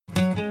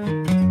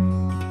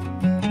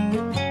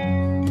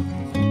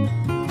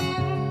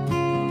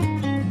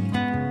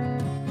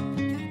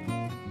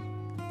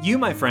You,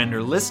 my friend,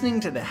 are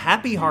listening to The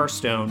Happy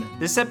Hearthstone.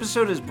 This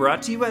episode is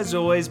brought to you, as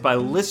always, by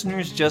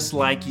listeners just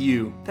like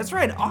you. That's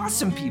right,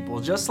 awesome people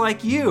just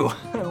like you.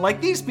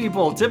 Like these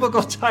people,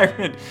 Typical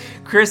Tyrant,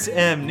 Chris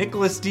M.,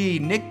 Nicholas D.,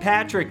 Nick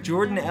Patrick,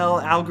 Jordan L.,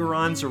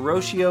 Algaron,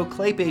 Zeroshio,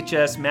 Clape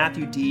HS,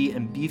 Matthew D.,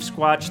 and Beef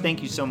Squatch.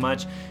 Thank you so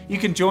much. You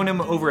can join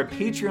them over at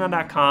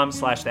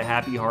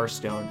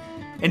patreon.com/thehappyhearthstone.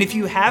 And if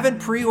you haven't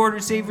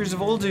pre-ordered Saviors of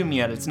Uldum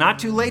yet, it's not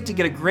too late to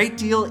get a great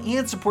deal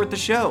and support the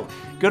show.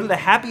 Go to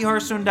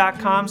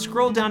thehappyhearthstone.com,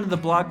 scroll down to the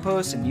blog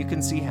post, and you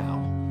can see how.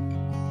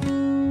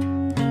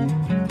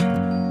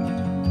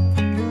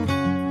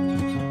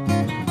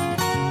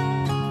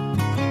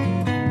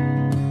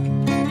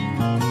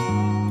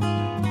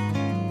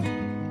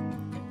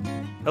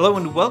 Hello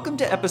and welcome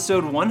to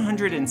episode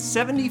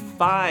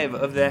 175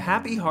 of The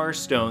Happy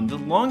Hearthstone, the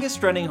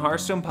longest running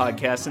Hearthstone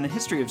podcast in the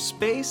history of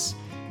space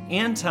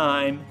and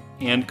time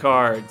and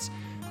cards.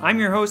 I'm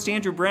your host,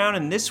 Andrew Brown,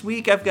 and this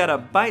week I've got a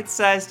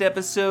bite-sized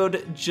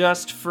episode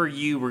just for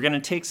you. We're going to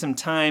take some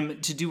time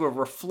to do a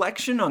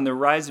reflection on the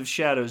Rise of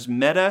Shadows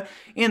meta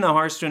in the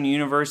Hearthstone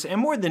universe,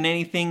 and more than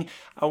anything,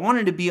 I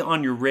wanted to be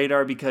on your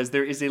radar because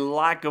there is a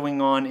lot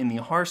going on in the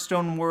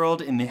Hearthstone world,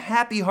 in the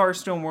Happy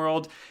Hearthstone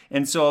world,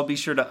 and so I'll be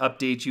sure to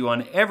update you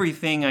on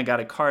everything. I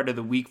got a card of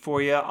the week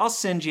for you. I'll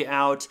send you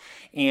out,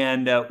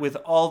 and with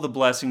all the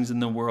blessings in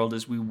the world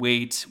as we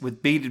wait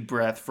with bated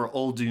breath for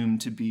Uldum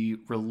to be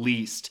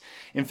released.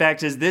 In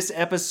fact, as this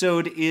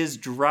episode is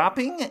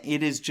dropping,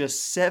 it is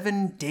just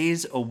 7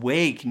 days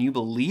away. Can you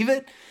believe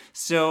it?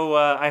 So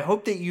I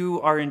hope that you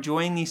are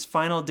enjoying these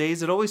final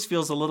days. It always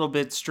feels a little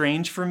bit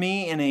strange for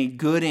me in a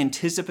good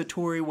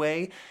anticipatory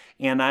way,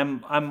 and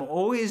I'm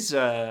always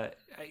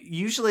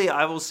usually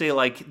I will say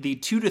like the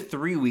 2 to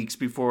 3 weeks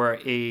before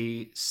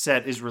a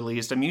set is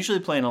released, I'm usually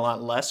playing a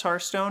lot less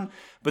Hearthstone,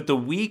 but the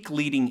week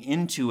leading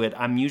into it,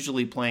 I'm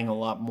usually playing a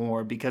lot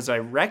more because I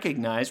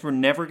recognize we're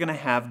never going to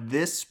have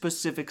this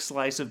specific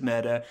slice of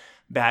meta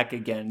back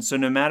again. So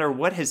no matter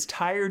what has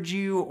tired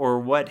you or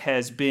what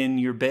has been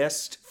your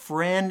best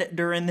friend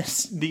during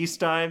these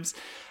times,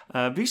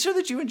 be sure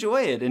that you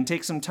enjoy it and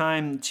take some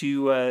time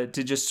to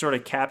just sort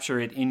of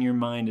capture it in your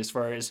mind as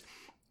far as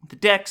the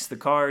decks, the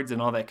cards,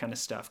 and all that kind of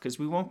stuff, because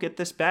we won't get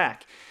this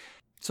back.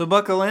 So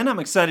buckle in. I'm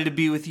excited to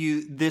be with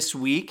you this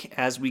week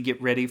as we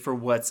get ready for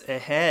what's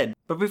ahead.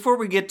 But before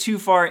we get too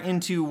far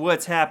into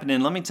what's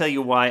happening, let me tell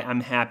you why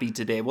I'm happy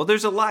today. Well,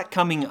 there's a lot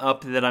coming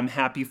up that I'm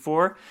happy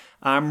for.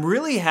 I'm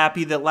really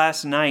happy that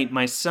last night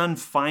my son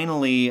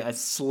finally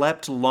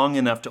slept long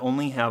enough to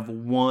only have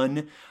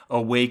one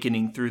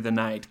awakening through the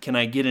night. Can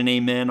I get an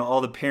amen?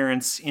 All the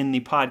parents in the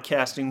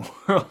podcasting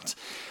world.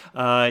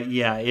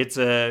 Yeah, it's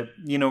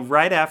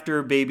right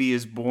after baby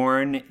is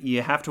born,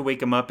 you have to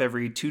wake him up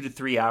every 2 to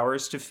 3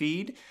 hours to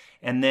feed.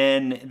 And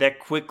then that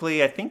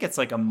quickly, I think it's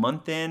like a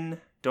month in.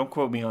 Don't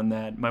quote me on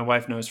that. My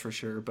wife knows for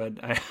sure, but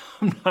I'm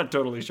not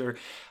totally sure.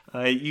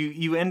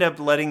 You end up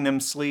letting them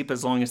sleep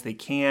as long as they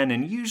can.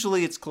 And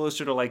usually it's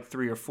closer to like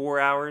 3 or 4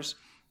 hours,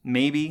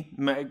 maybe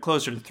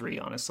closer to 3,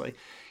 honestly.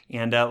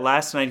 And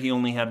last night he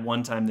only had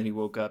one time that he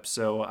woke up,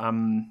 so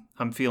I'm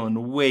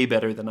feeling way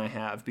better than I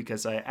have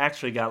because I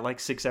actually got like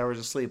 6 hours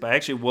of sleep. I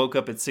actually woke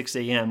up at 6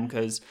 a.m.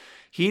 because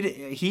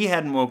he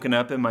hadn't woken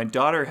up and my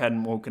daughter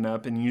hadn't woken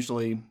up, and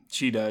usually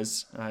she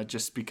does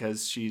just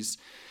because she's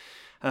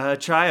a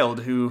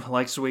child who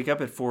likes to wake up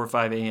at 4 or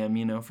 5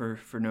 a.m., for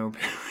no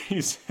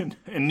reason.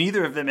 And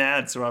neither of them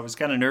had, so I was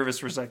kind of nervous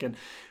for a second.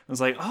 I was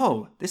like,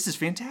 oh, this is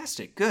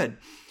fantastic, good.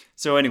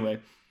 So anyway,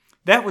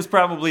 that was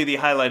probably the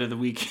highlight of the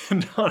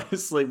weekend,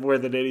 honestly, more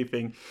than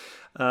anything.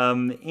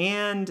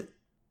 And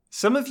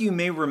some of you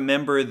may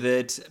remember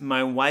that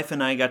my wife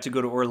and I got to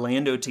go to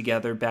Orlando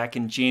together back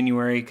in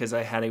January because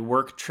I had a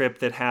work trip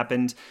that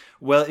happened.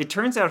 Well, it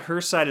turns out her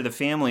side of the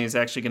family is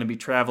actually going to be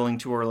traveling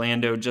to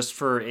Orlando just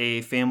for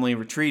a family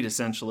retreat,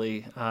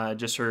 essentially,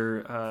 just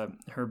her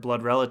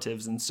blood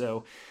relatives. And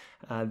so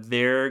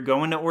they're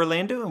going to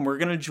Orlando, and we're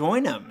going to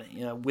join them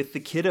with the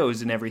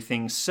kiddos and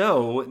everything.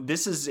 So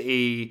this is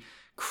a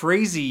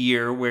crazy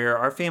year where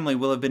our family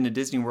will have been to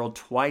Disney World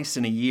twice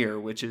in a year,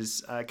 which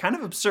is kind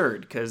of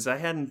absurd because I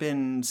hadn't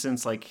been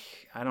since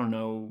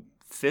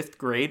fifth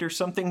grade or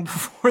something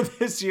before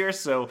this year.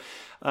 So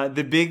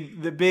the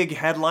big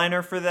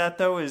headliner for that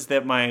though is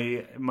that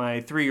my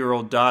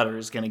 3-year-old daughter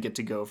is going to get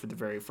to go for the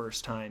very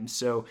first time.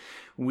 So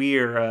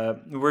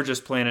we're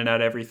just planning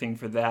out everything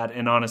for that,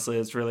 and honestly,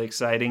 it's really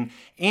exciting.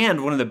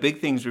 And one of the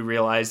big things we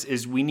realized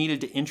is we needed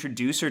to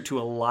introduce her to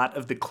a lot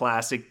of the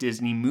classic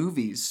Disney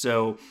movies.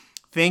 So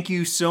thank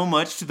you so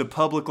much to the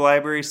public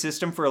library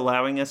system for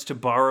allowing us to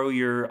borrow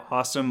your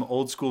awesome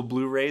old school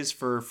Blu-rays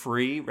for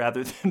free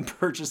rather than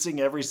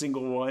purchasing every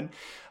single one.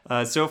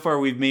 So far,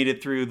 we've made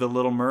it through The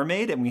Little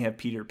Mermaid, and we have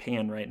Peter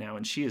Pan right now,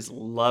 and she is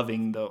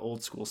loving the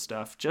old school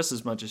stuff just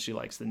as much as she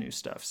likes the new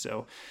stuff.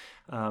 So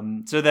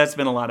that's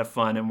been a lot of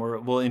fun, and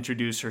we'll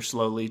introduce her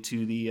slowly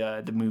to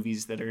the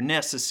movies that are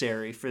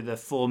necessary for the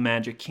full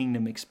Magic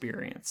Kingdom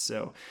experience.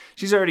 So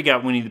she's already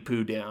got Winnie the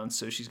Pooh down,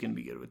 so she's going to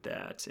be good with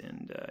that,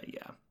 and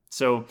yeah.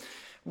 So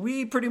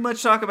we pretty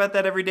much talk about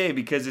that every day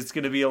because it's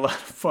going to be a lot of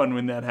fun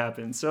when that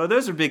happens. So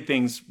those are big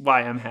things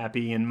why I'm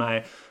happy in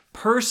my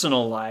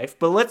personal life.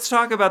 But let's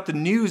talk about the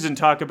news and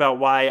talk about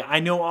why I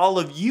know all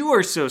of you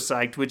are so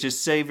psyched, which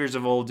is Saviors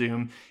of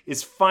Uldum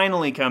is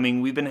finally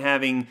coming. We've been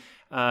having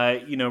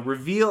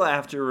reveal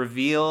after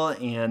reveal,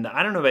 and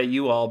I don't know about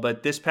you all,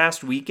 but this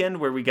past weekend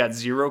where we got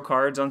 0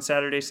 cards on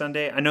Saturday,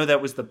 Sunday, I know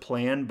that was the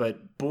plan,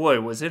 but boy,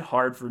 was it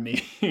hard for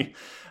me.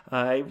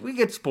 We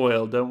get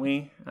spoiled, don't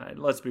we?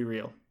 Let's be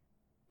real.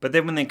 But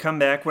then when they come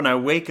back, when I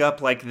wake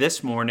up like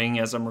this morning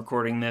as I'm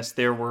recording this,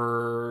 there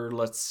were,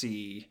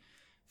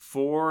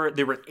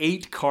 there were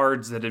 8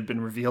 cards that had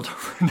been revealed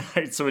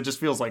overnight, so it just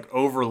feels like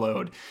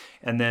overload.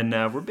 And then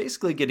we're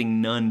basically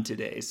getting none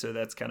today, so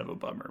that's kind of a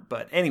bummer.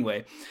 But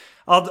anyway,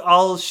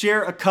 I'll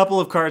share a couple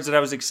of cards that I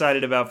was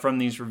excited about from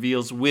these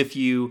reveals with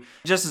you.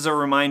 Just as a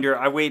reminder,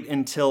 I wait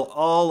until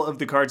all of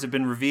the cards have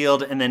been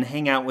revealed and then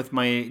hang out with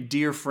my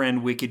dear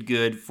friend Wicked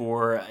Good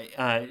for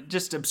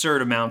just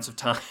absurd amounts of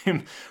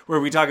time where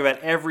we talk about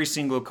every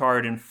single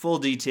card in full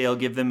detail,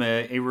 give them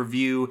a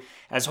review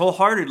as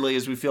wholeheartedly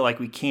as we feel like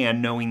we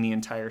can, knowing the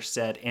entire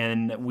set.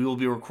 And we will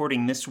be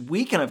recording this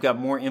week, and I've got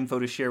more info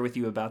to share with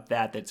you about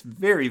that. That's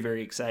very,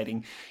 very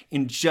exciting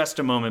in just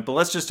a moment. But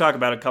let's just talk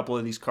about a couple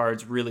of these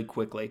cards really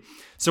quickly.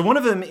 So one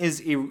of them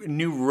is a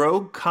new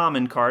rogue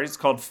common card. It's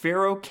called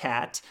Pharaoh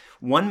Cat.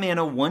 1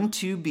 mana,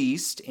 1/2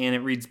 beast, and it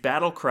reads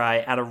Battle Cry.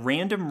 Add a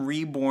random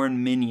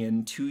reborn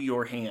minion to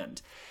your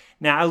hand.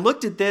 Now, I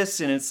looked at this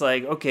and it's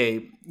like,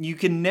 okay, you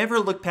can never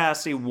look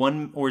past a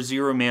 1 or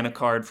 0 mana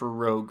card for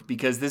Rogue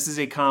because this is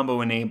a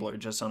combo enabler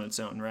just on its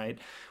own, right?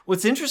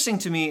 What's interesting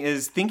to me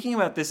is thinking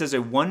about this as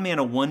a 1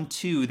 mana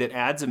 1/2 that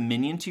adds a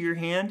minion to your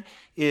hand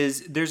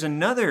is there's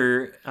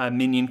another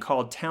minion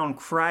called Town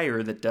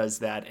Crier that does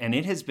that, and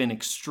it has been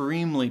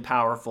extremely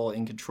powerful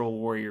in Control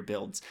Warrior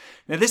builds.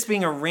 Now, this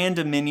being a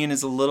random minion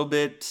is a little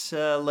bit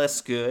less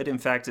good. In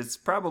fact, it's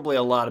probably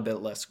a lot a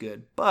bit less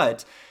good,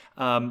 but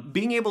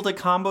being able to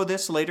combo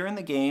this later in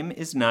the game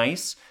is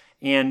nice,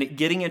 and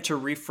getting it to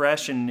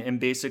refresh and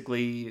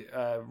basically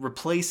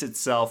replace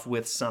itself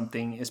with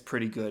something is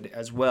pretty good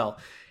as well.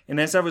 And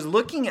as I was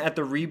looking at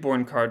the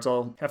Reborn cards,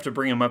 I'll have to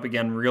bring them up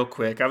again real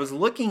quick. I was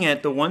looking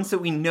at the ones that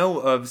we know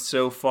of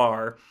so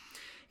far,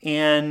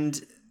 and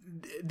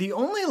the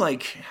only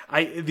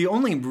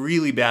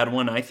really bad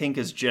one I think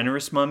is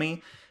Generous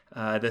Mummy.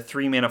 The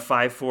 3 mana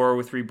 5/4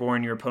 with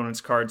Reborn, your opponent's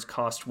cards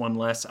cost 1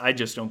 less. I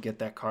just don't get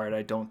that card.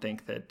 I don't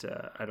think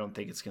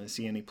it's going to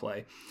see any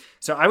play.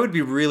 So I would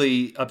be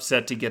really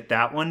upset to get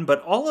that one,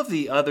 but all of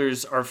the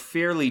others are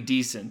fairly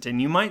decent.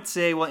 And you might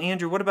say, well,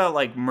 Andrew, what about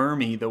like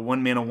Murmy, the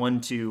 1 mana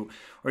 1/2,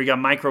 or you got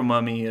Micro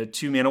Mummy, a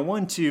 2 mana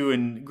 1/2,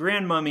 and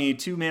Grand Mummy,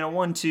 2 mana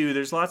 1/2.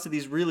 There's lots of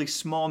these really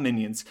small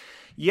minions.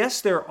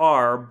 Yes, there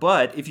are,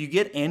 but if you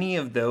get any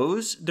of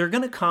those, they're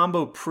going to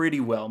combo pretty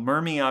well.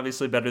 Murmy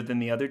obviously better than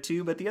the other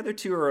two, but the other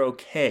two are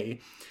okay.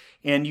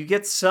 And you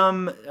get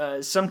some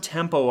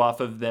tempo off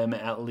of them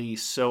at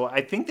least. So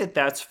I think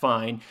that's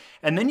fine.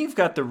 And then you've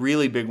got the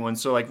really big ones.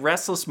 So like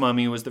Restless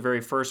Mummy was the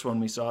very first one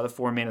we saw, the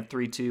 4 mana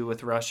 3/2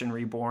 with Rush and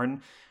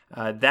Reborn.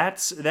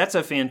 That's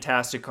a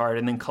fantastic card.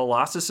 And then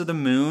Colossus of the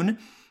Moon.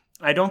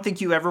 I don't think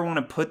you ever want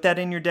to put that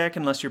in your deck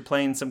unless you're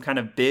playing some kind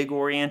of big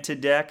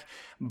oriented deck.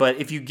 But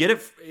if you get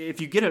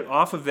it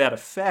off of that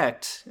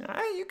effect,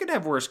 you could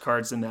have worse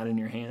cards than that in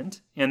your hand.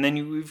 And then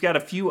we've got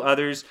a few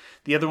others.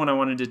 The other one I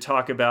wanted to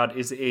talk about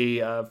is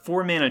a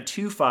 4 mana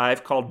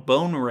 2/5 called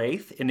Bone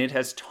Wraith, and it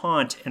has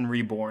Taunt and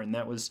Reborn.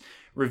 That was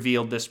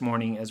revealed this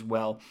morning as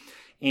well.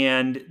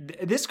 And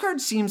this card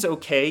seems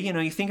okay. You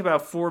know, you think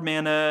about 4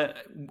 mana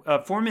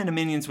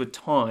minions with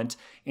Taunt,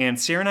 and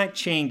Serenite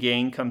Chain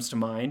Gang comes to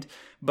mind.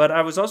 But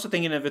I was also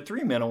thinking of a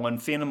 3 mana one,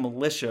 Phantom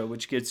Militia,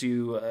 which gives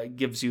you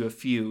a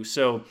few.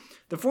 So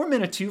the 4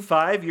 mana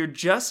 2/5, you're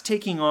just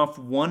taking off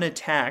 1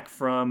 attack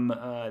from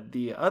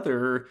the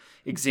other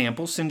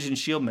example, Sinjin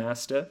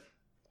Shieldmaster.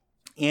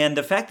 And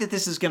the fact that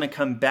this is going to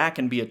come back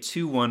and be a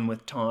 2/1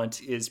 with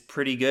Taunt is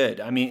pretty good.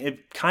 I mean,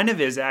 it kind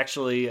of is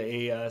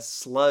actually a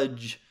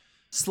Sludge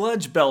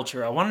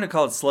Belcher. I wanted to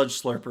call it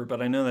Sludge Slurper,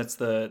 but I know that's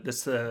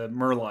the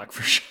Murloc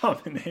for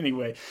Shaman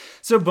anyway.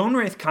 So Bone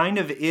Wraith kind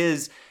of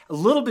is a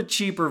little bit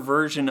cheaper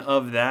version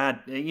of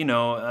that. You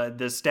know,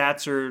 the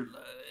stats are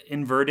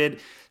inverted.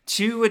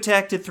 2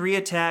 attack to 3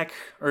 attack,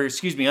 or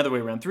excuse me, other way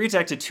around. 3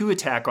 attack to 2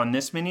 attack on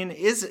this minion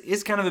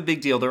is kind of a big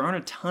deal. There aren't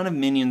a ton of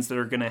minions that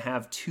are going to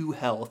have 2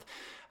 health.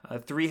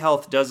 3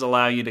 health does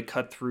allow you to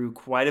cut through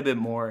quite a bit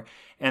more.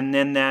 And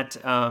then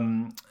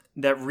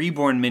that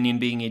Reborn minion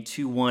being a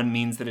 2/1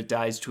 means that it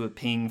dies to a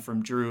ping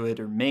from Druid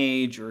or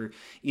Mage or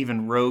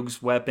even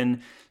Rogue's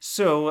Weapon.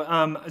 So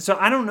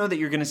I don't know that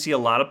you're going to see a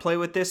lot of play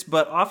with this,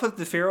 but off of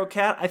the Pharaoh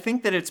Cat, I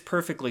think that it's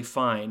perfectly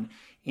fine.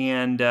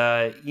 And,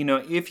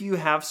 if you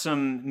have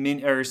some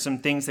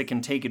things that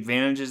can take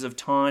advantages of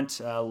Taunt,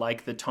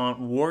 like the Taunt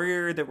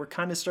Warrior that we're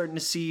kind of starting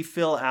to see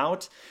fill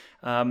out,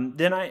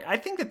 then I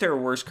think that there are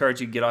worse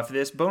cards you get off of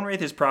this. Bone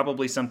Wraith is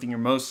probably something you're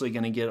mostly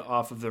going to get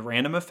off of the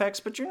random effects,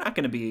 but you're not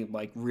going to be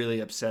like really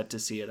upset to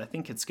see it. I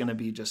think it's going to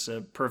be just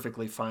a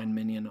perfectly fine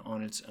minion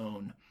on its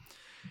own.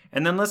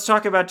 And then let's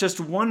talk about just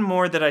one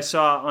more that I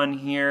saw on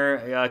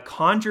here,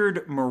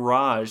 Conjured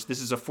Mirage.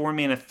 This is a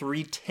 4-mana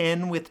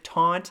 3/10 with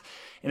Taunt,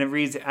 and it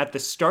reads, at the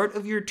start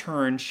of your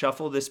turn,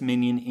 shuffle this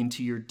minion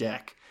into your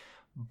deck.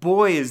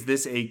 Boy, is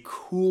this a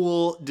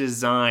cool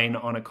design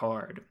on a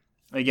card.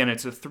 Again,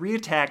 it's a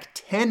 3-attack,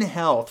 10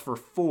 health for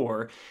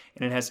 4,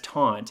 and it has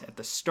Taunt. At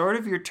the start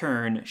of your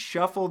turn,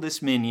 shuffle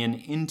this minion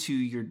into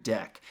your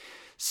deck.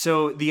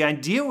 So the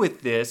idea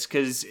with this,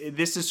 because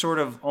this is sort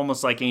of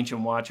almost like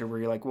Ancient Watcher, where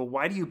you're like, well,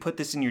 why do you put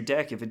this in your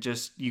deck if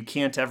you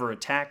can't ever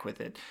attack with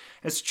it?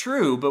 It's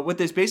true, but what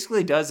this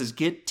basically does is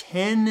get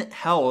 10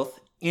 health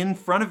in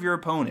front of your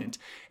opponent.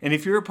 And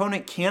if your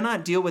opponent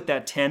cannot deal with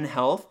that 10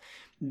 health,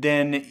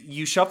 then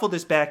you shuffle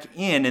this back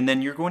in, and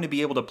then you're going to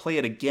be able to play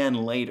it again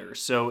later.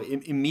 So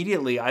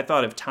immediately I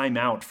thought of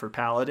Timeout for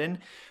Paladin,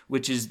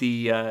 which is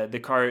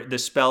the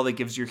spell that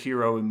gives your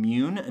hero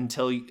immune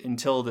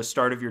until the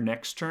start of your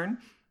next turn.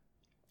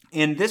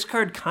 And this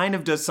card kind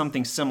of does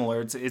something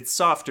similar. It's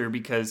softer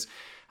because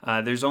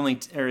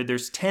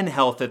there's 10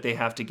 health that they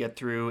have to get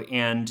through,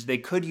 and they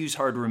could use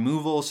hard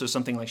removal. So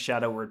something like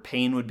Shadow Word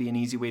Pain would be an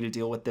easy way to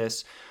deal with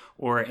this,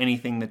 or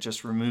anything that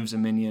just removes a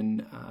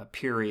minion,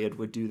 period,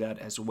 would do that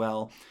as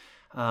well.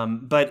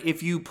 But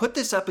if you put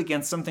this up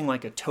against something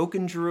like a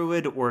Token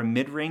Druid or a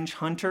mid-range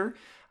Hunter,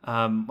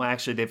 well,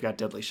 actually, they've got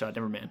Deadly Shot,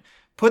 never mind.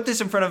 Put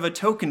this in front of a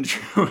Token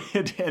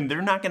Druid, and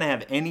they're not going to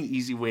have any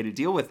easy way to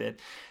deal with it.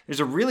 There's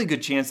a really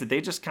good chance that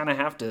they just kind of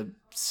have to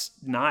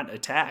not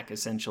attack,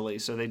 essentially.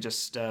 So they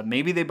just,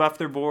 maybe they buff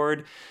their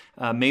board,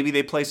 maybe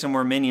they play some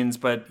more minions,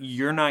 but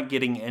you're not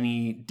getting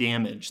any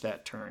damage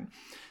that turn.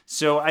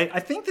 So I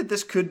think that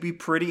this could be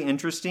pretty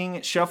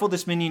interesting. Shuffle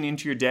this minion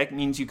into your deck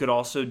means you could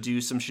also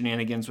do some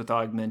shenanigans with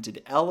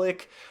Augmented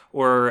Elekk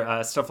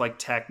or stuff like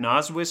Tack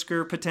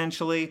Noswhisker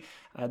potentially.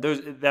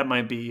 That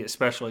might be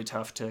especially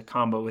tough to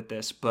combo with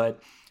this,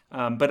 but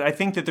I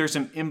think that there's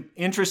some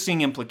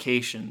interesting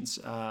implications.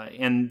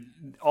 And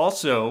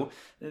also,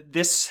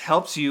 this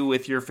helps you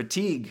with your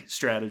fatigue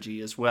strategy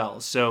as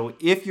well. So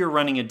if you're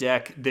running a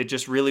deck that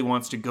just really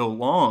wants to go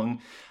long,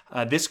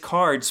 this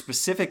card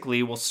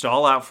specifically will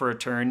stall out for a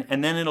turn,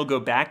 and then it'll go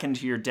back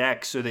into your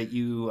deck so that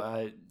you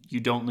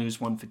don't lose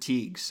one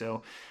fatigue.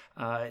 So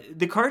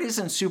the card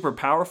isn't super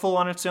powerful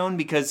on its own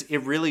because it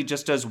really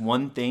just does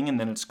one thing and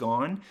then it's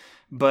gone.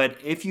 But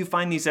if you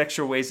find these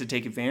extra ways to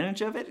take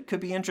advantage of it, it could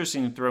be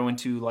interesting to throw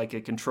into like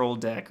a control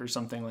deck or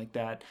something like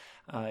that.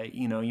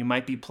 You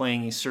might be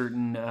playing a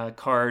certain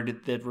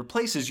card that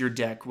replaces your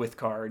deck with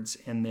cards,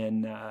 and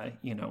then,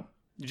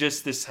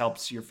 just this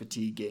helps your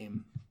fatigue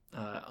game.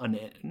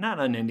 Not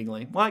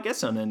unendingly. Well, I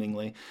guess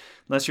unendingly,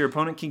 unless your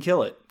opponent can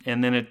kill it,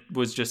 and then it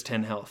was just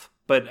 10 health.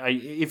 But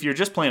if you're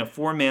just playing a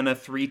 4-mana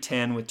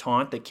 3/10 with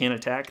Taunt that can't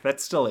attack,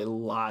 that's still a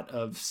lot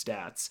of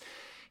stats.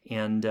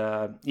 And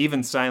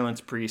even Silence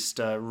Priest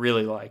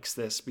really likes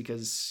this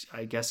because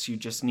I guess you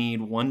just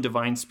need one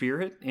Divine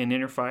Spirit and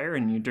Inner Fire,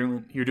 and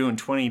you're doing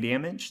 20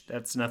 damage.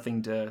 That's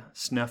nothing to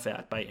snuff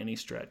at by any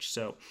stretch.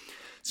 So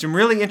some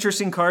really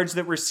interesting cards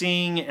that we're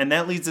seeing, and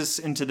that leads us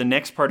into the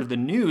next part of the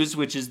news,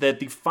 which is that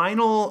the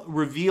final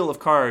reveal of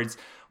cards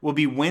will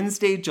be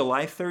Wednesday,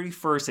 July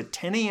 31st at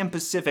 10 a.m.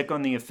 Pacific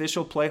on the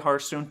official Play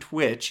Hearthstone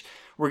Twitch.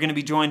 We're going to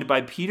be joined by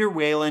Peter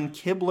Whalen,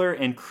 Kibler,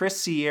 and Chris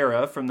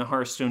Sierra from the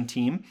Hearthstone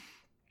team.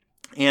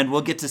 And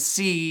we'll get to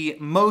see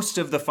most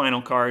of the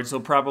final cards. They'll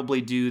probably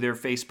do their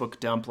Facebook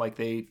dump like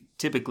they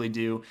typically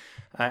do.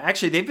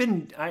 Actually, they've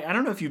been, I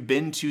don't know if you've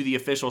been to the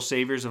official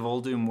Saviors of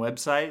Uldum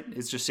website.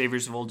 It's just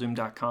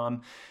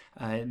saviorsofuldum.com.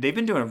 They've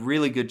been doing a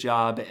really good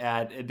job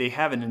they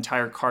have an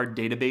entire card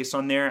database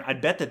on there. I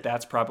bet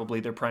that's probably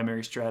their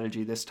primary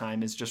strategy this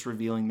time, is just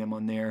revealing them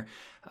on there.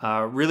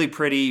 Really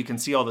pretty. You can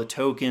see all the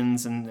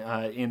tokens and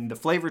in the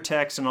flavor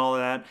text and all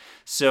of that.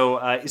 So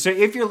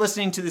if you're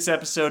listening to this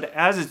episode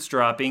as it's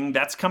dropping,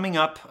 that's coming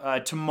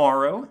up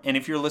tomorrow. And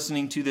if you're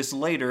listening to this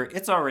later,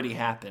 it's already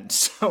happened.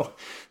 So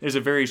there's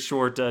a very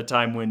short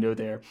time window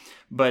there.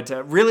 But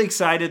really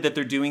excited that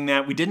they're doing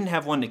that. We didn't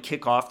have one to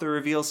kick off the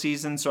reveal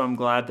season, so I'm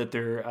glad that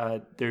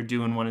they're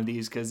doing one of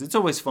these, because it's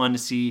always fun to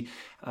see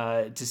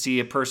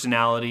a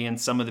personality and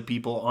some of the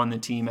people on the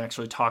team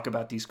actually talk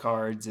about these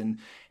cards and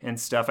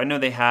stuff. I know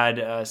they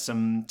had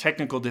some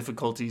technical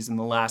difficulties in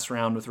the last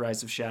round with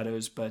Rise of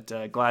Shadows, but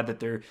glad that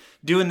they're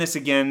doing this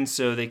again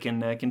so they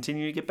can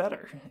continue to get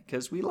better,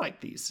 because we like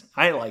these.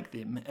 I like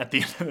them at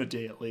the end of the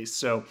day, at least.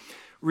 So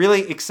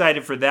really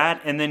excited for that.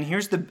 And then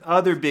here's the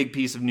other big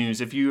piece of news.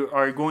 If you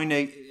are going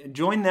to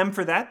join them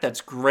for that, that's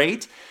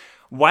great.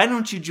 Why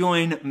don't you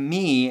join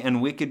me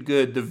and Wicked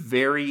Good the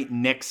very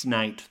next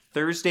night?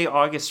 Thursday,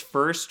 August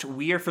 1st,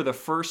 we are for the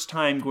first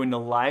time going to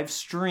live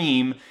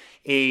stream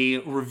a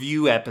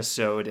review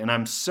episode, and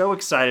I'm so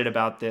excited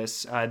about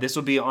this. This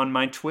will be on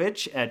my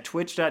Twitch at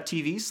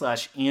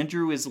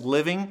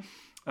twitch.tv/AndrewIsLiving.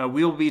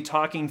 We will be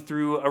talking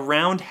through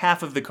around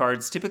half of the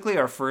cards. Typically,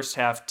 our first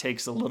half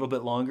takes a little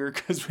bit longer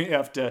because we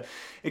have to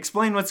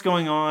explain what's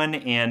going on,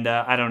 and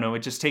I don't know, it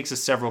just takes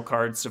us several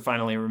cards to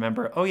finally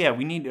remember, oh yeah,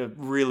 we need to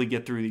really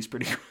get through these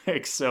pretty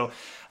quick. So,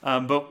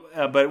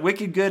 but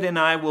Wicked Good and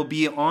I will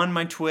be on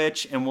my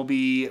Twitch, and we'll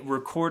be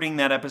recording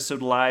that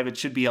episode live. It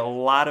should be a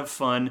lot of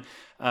fun.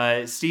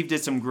 Steve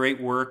did some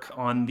great work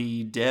on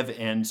the dev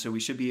end, so we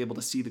should be able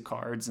to see the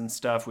cards and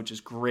stuff, which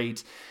is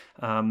great.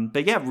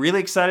 But yeah, really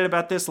excited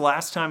about this.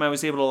 Last time I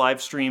was able to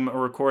live stream a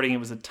recording, it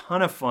was a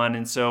ton of fun,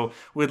 and so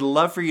would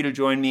love for you to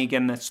join me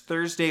again. That's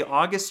Thursday,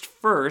 August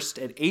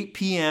 1st at 8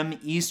 p.m.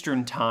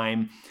 Eastern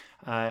Time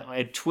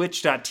at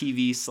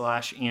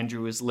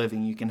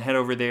twitch.tv/AndrewIsLiving. You can head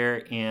over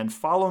there and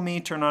follow me,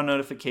 turn on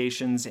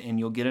notifications, and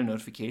you'll get a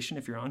notification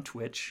if you're on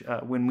Twitch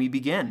when we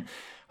begin.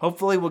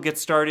 Hopefully we'll get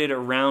started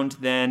around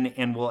then,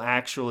 and we'll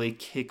actually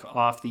kick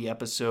off the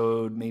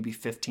episode maybe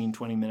 15,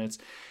 20 minutes.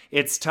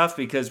 It's tough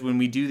because when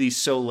we do these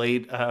so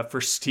late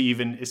for Steve,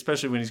 and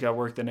especially when he's got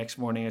work the next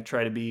morning, I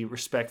try to be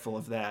respectful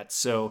of that.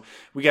 So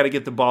we got to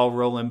get the ball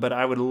rolling, but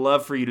I would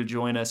love for you to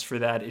join us for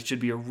that. It should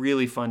be a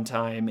really fun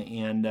time.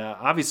 And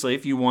obviously,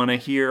 if you want to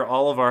hear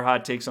all of our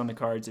hot takes on the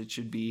cards, it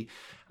should be,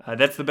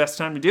 that's the best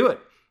time to do it.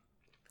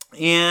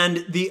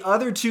 And the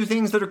other two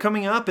things that are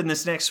coming up in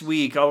this next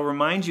week, I'll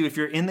remind you, if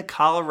you're in the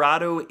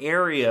Colorado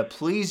area,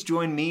 please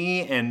join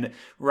me and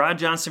Rod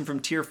Johnson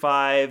from Tier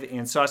 5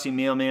 and Saucy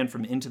Mailman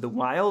from Into the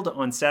Wild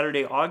on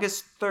Saturday,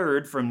 August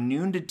 3rd from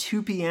noon to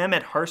 2 p.m.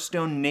 at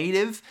Hearthstone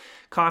Native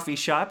Coffee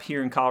Shop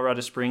here in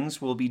Colorado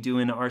Springs. We'll be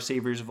doing our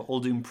Saviors of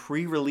Uldum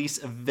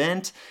pre-release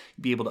event.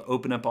 You'll be able to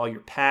open up all your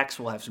packs.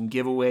 We'll have some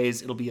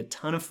giveaways. It'll be a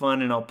ton of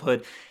fun, and I'll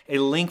put a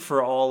link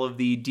for all of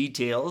the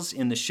details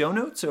in the show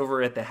notes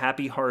over at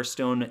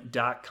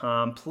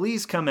thehappyhearthstone.com.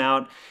 Please come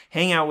out,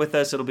 hang out with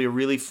us. It'll be a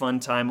really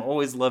fun time.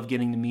 Always love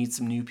getting to meet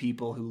some new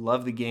people who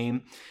love the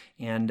game,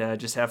 and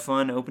just have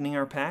fun opening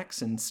our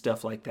packs and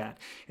stuff like that.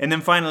 And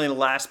then finally, the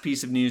last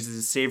piece of news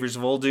is Saviors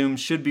of Uldum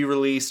should be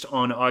released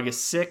on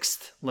August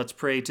 6th. Let's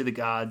pray to the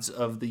gods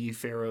of the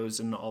pharaohs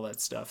and all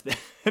that stuff,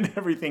 and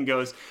everything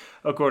goes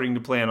according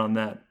to plan on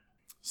that.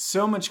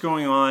 So much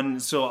going on,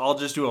 so I'll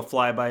just do a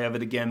flyby of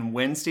it again.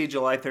 Wednesday,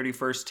 July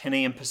 31st, 10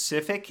 a.m.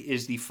 Pacific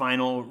is the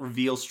final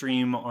reveal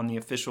stream on the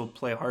official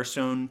Play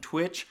Hearthstone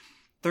Twitch.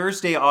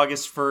 Thursday,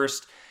 August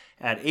 1st,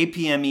 at 8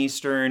 p.m.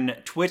 Eastern,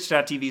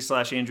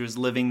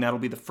 twitch.tv/AndrewIsLiving. That'll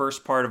be the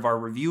first part of our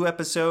review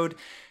episode,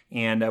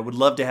 and I would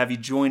love to have you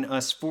join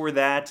us for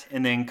that.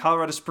 And then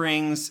Colorado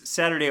Springs,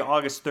 Saturday,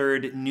 August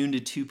 3rd, noon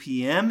to 2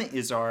 p.m.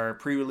 is our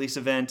pre-release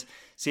event.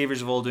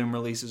 Saviors of Uldum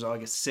releases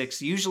August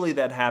 6th. Usually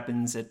that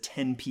happens at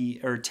 10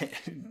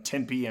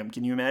 p.m.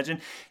 Can you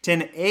imagine?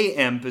 10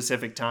 a.m.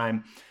 Pacific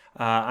time.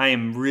 I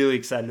am really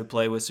excited to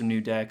play with some new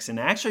decks, and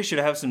actually should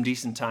have some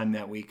decent time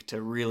that week to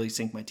really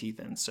sink my teeth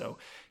in. So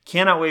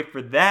cannot wait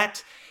for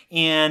that.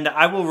 And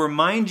I will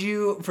remind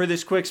you for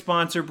this quick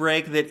sponsor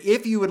break that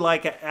if you would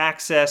like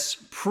access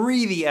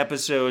the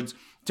episodes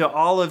to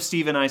all of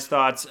Steve and I's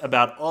thoughts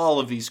about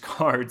all of these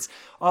cards,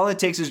 all it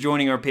takes is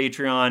joining our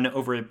Patreon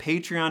over at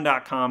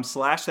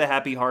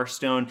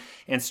patreon.com/thehappyhearthstone.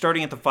 And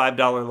starting at the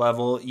 $5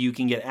 level, you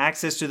can get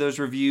access to those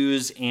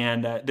reviews.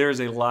 And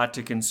there's a lot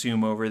to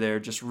consume over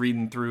there, just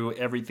reading through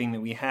everything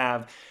that we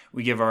have.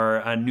 We give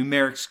our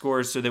numeric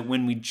scores so that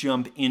when we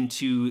jump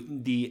into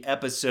the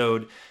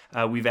episode,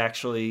 we've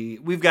got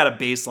a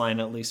baseline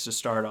at least to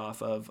start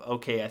off of,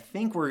 okay, I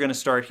think we're going to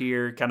start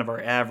here, kind of our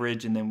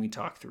average, and then we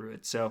talk through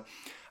it. So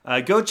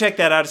go check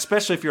that out,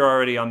 especially if you're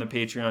already on the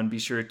Patreon. Be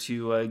sure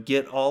to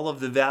get all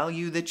of the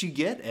value that you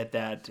get at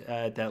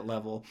that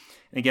level.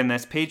 And again,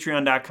 that's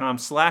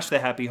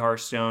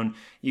patreon.com/thehappyhearthstone.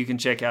 You can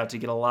check out to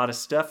get a lot of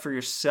stuff for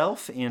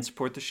yourself and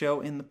support the show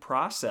in the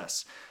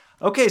process.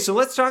 Okay, so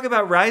let's talk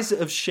about Rise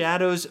of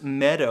Shadows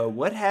meta.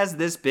 What has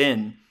this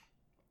been?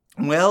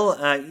 Well,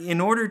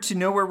 in order to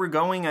know where we're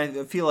going,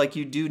 I feel like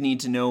you do need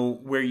to know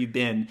where you've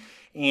been.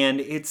 And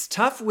it's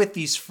tough with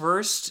these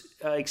first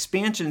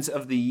expansions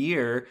of the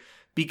year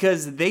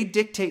because they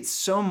dictate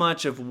so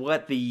much of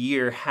what the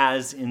year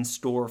has in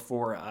store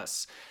for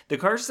us. The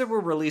cards that were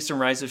released in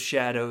Rise of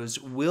Shadows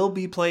will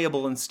be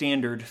playable in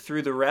Standard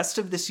through the rest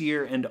of this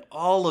year and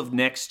all of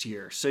next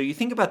year. So you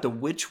think about the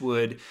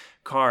Witchwood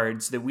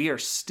cards that we are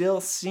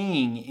still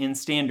seeing in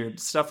Standard,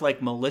 stuff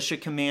like Militia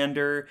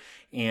Commander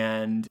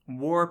and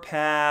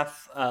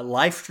Warpath,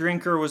 Life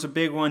Drinker was a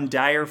big one,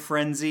 Dire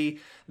Frenzy.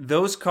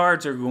 Those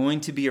cards are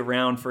going to be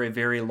around for a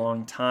very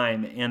long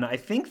time. And I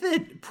think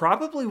that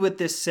probably with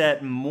this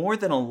set, more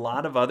than a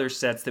lot of other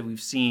sets that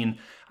we've seen,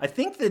 I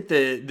think that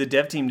the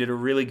dev team did a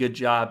really good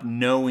job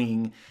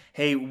knowing,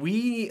 hey,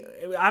 we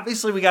got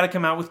to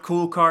come out with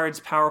cool cards,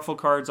 powerful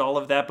cards, all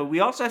of that, but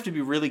we also have to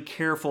be really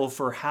careful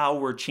for how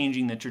we're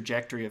changing the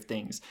trajectory of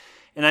things.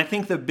 And I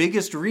think the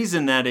biggest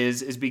reason that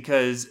is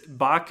because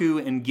Baku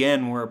and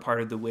Gen were a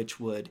part of the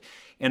Witchwood.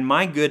 And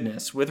my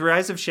goodness, with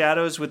Rise of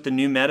Shadows, with the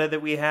new meta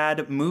that we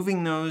had,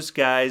 moving those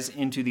guys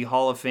into the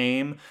Hall of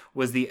Fame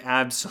was the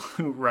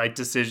absolute right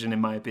decision,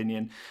 in my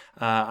opinion.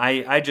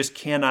 I just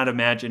cannot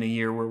imagine a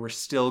year where we're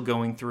still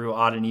going through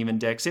odd and even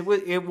decks.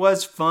 It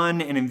was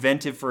fun and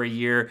inventive for a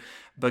year,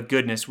 but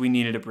goodness, we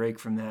needed a break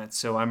from that.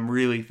 So I'm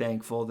really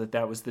thankful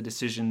that was the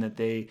decision that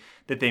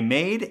they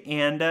made,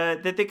 and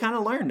that they kind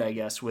of learned, I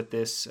guess, with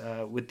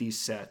these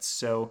sets.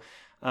 So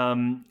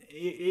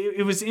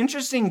it was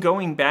interesting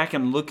going back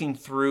and looking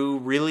through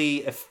really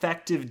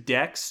effective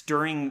decks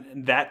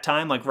during that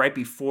time, like right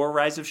before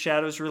Rise of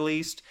Shadows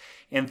released,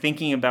 and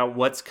thinking about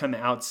what's come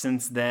out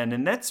since then.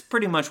 And that's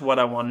pretty much what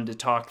I wanted to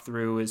talk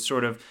through, is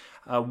sort of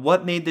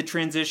what made the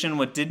transition,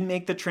 what didn't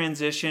make the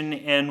transition,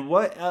 and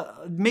what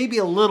maybe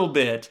a little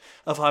bit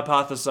of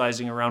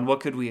hypothesizing around what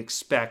could we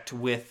expect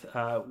with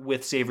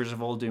Savers of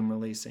Uldum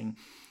releasing.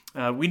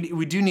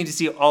 We do need to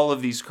see all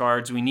of these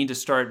cards. We need to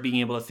start being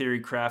able to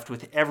theory craft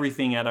with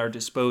everything at our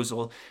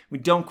disposal. We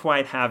don't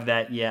quite have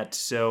that yet,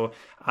 so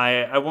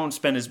I won't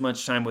spend as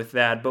much time with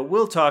that, but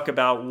we'll talk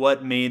about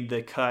what made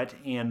the cut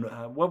and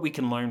what we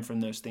can learn from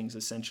those things,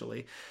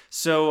 essentially.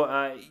 So,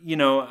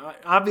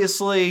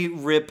 obviously,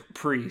 rip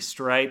Priest,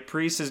 right?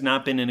 Priest has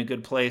not been in a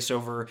good place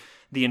over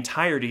the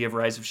entirety of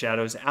Rise of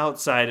Shadows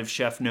outside of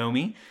Chef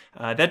Nomi.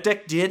 That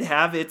deck did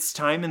have its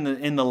time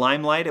in the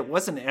limelight. It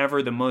wasn't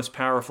ever the most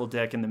powerful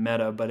deck in the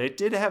meta, but it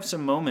did have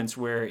some moments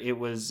where it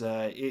was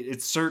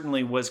it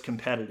certainly was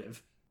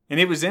competitive. And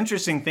it was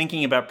interesting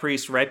thinking about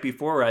Priest right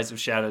before Rise of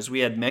Shadows.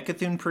 We had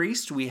Mecha'thun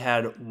Priest, we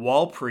had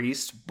Wall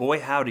Priest. Boy,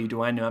 howdy,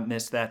 do I not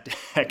miss that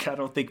deck. I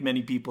don't think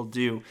many people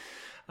do.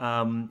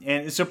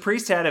 And so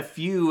Priest had a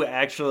few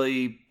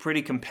actually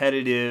pretty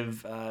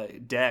competitive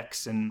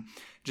decks, and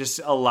just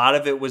a lot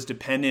of it was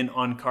dependent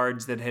on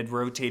cards that had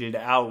rotated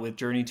out with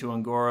Journey to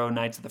Un'Goro,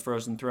 Knights of the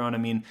Frozen Throne. I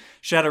mean,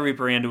 Shadow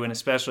Reaper Anduin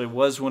especially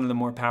was one of the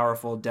more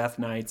powerful Death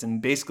Knights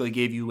and basically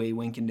gave you a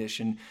win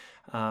condition.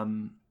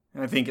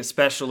 I think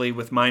especially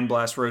with Mind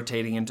Blast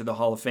rotating into the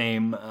Hall of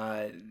Fame,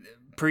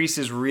 Priest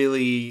is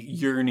really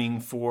yearning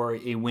for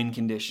a win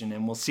condition,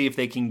 and we'll see if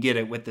they can get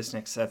it with this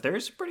next set.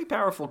 There's pretty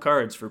powerful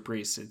cards for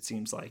Priest, it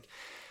seems like.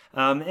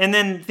 And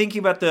then thinking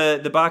about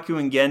the Baku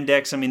and Gen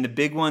decks, I mean, the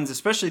big ones,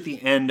 especially at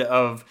the end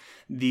of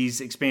these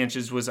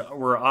expansions,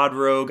 were Odd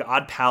Rogue.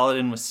 Odd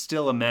Paladin was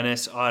still a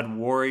menace. Odd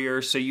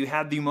Warrior. So you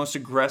had the most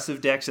aggressive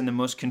decks and the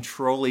most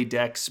control-y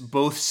decks,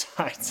 both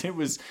sides. It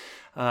was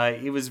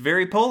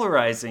very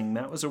polarizing.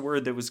 That was a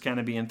word that was kind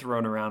of being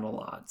thrown around a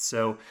lot.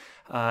 So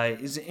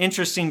it's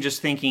interesting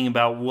just thinking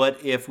about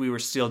what if we were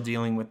still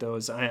dealing with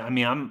those. I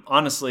mean, I'm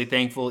honestly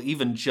thankful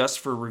even just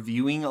for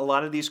reviewing a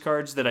lot of these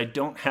cards that I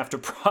don't have to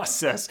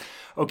process,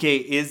 okay,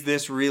 is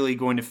this really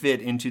going to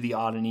fit into the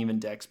odd and even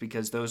decks?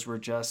 Because those were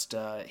just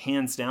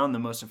hands down the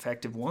most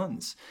effective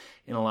ones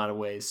in a lot of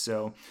ways.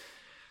 So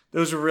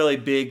those are really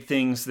big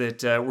things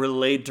that were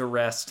laid to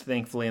rest,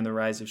 thankfully, in the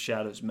Rise of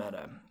Shadows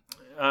meta.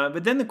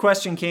 But then the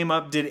question came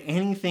up, did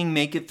anything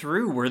make it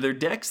through? Were there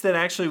decks that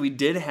actually we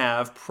did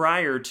have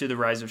prior to the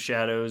Rise of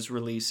Shadows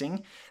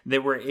releasing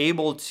that were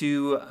able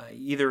to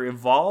either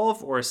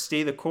evolve or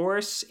stay the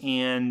course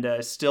and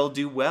still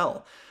do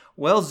well?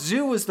 Well,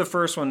 Zoo was the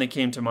first one that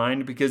came to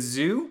mind, because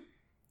Zoo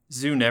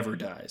never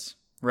dies,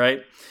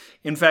 right?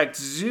 In fact,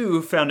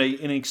 Zoo found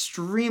an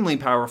extremely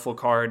powerful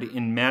card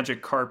in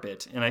Magic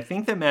Carpet, and I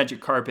think that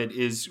Magic Carpet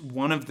is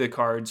one of the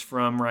cards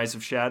from Rise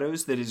of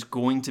Shadows that is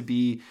going to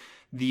be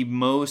the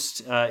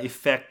most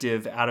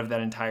effective out of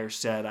that entire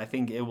set. I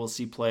think it will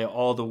see play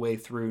all the way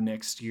through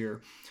next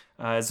year,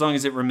 as long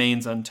as it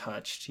remains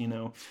untouched,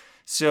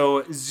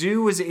 So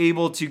Zoo was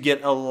able to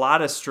get a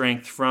lot of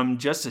strength from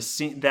just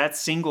that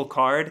single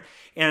card,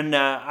 and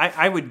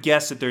I would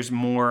guess that there's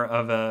more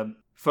of a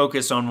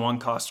focus on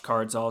one-cost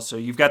cards also.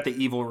 You've got the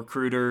Evil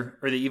Recruiter,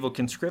 or the Evil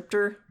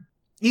Conscriptor.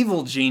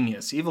 Evil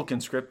Genius. Evil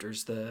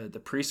Conscriptor's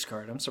the priest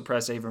card. I'm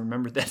surprised I even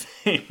remembered that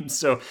name.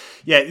 So,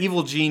 yeah,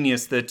 Evil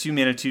Genius, the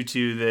 2-mana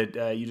 2/2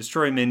 that you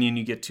destroy a minion,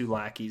 you get 2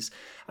 lackeys.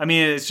 I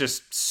mean, it's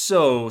just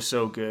so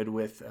good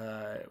with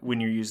when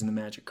you're using the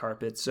Magic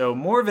Carpet. So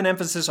more of an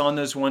emphasis on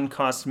those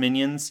one-cost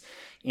minions.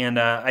 And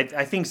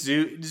I think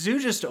Zoo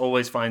just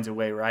always finds a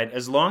way, right?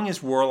 As long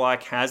as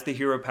Warlock has the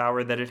hero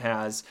power that it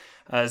has,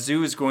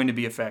 Zoo is going to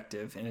be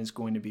effective and is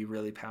going to be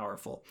really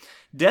powerful.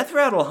 Death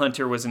Rattle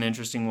Hunter was an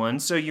interesting one.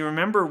 So you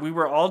remember we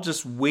were all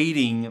just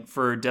waiting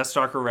for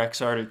Deathstalker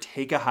Rexxar to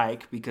take a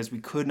hike because we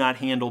could not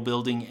handle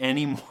building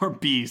any more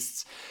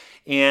beasts.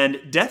 And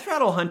Death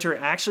Rattle Hunter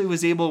actually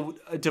was able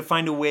to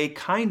find a way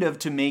kind of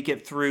to make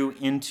it through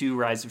into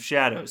Rise of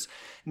Shadows.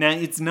 Now,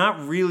 it's not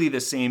really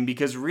the same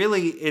because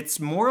really it's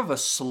more of a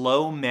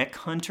slow mech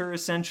hunter,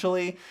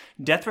 essentially.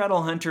 Death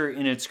Rattle Hunter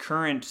in its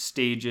current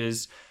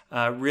stages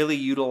really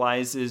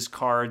utilizes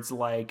cards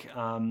like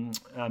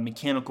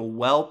Mechanical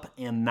Whelp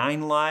and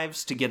 9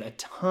 Lives to get a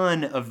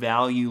ton of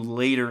value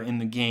later in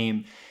the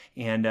game.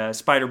 and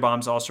spider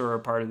bombs also are a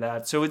part of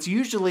that. So it's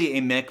usually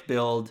a mech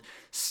build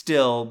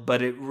still,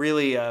 but it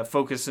really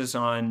focuses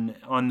on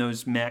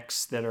those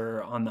mechs that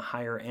are on the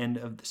higher end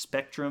of the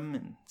spectrum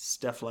and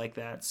stuff like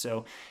that.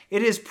 So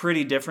it is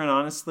pretty different,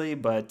 honestly,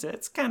 but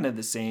it's kind of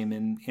the same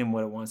in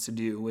what it wants to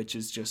do, which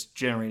is just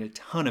generate a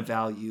ton of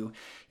value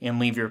and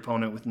leave your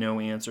opponent with no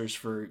answers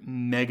for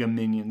mega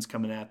minions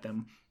coming at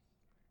them.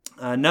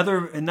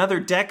 Another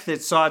deck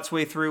that saw its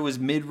way through was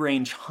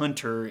Midrange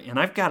Hunter, and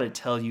I've got to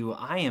tell you,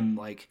 I am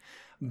like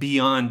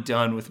beyond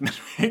done with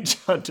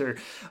Midrange Hunter.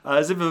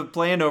 As I've been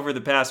playing over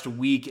the past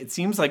week, it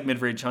seems like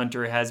Midrange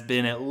Hunter has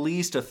been at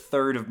least a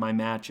third of my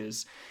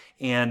matches.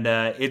 And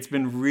it's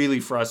been really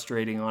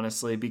frustrating,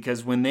 honestly,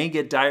 because when they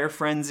get Dire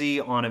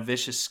Frenzy on a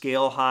Vicious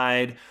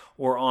Scalehide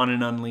or on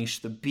an Unleash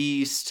the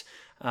Beast,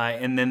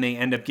 and then they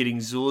end up getting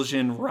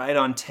Zul'jin right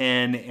on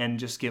 10 and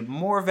just get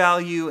more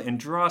value and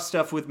draw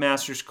stuff with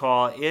Master's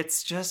Call,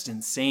 it's just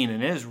insane,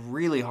 and it is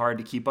really hard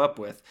to keep up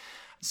with.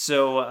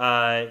 So,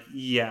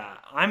 yeah,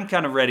 I'm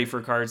kind of ready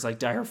for cards like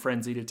Dire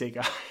Frenzy to take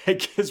a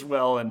hike as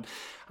well, and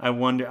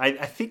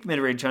I think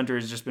Midrange Hunter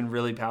has just been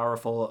really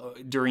powerful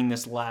during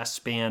this last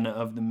span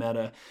of the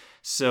meta.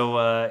 So,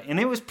 and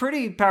it was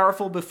pretty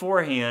powerful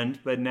beforehand,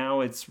 but now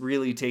it's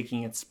really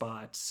taking its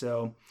spot.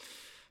 So,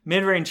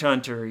 Midrange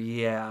Hunter,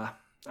 yeah.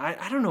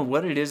 I don't know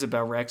what it is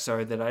about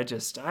Rexxar that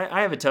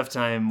I have a tough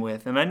time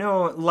with. And I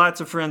know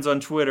lots of friends on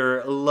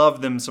Twitter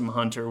love them some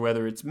Hunter,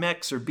 whether it's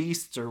mechs or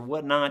beasts or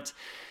whatnot.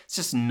 It's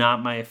just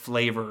not my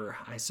flavor,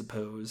 I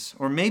suppose.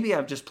 Or maybe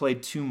I've just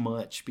played too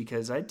much,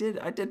 because I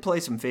did play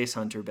some Face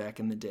Hunter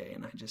back in the day,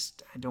 and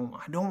I don't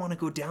want to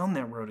go down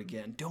that road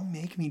again. Don't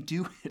make me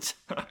do it.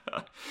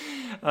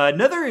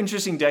 Another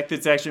interesting deck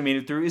that's actually made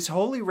it through is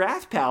Holy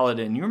Wrath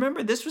Paladin. You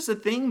remember this was a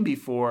thing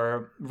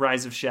before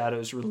Rise of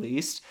Shadows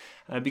released,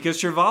 because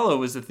Shirvallo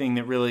was the thing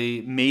that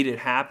really made it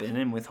happen,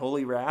 and with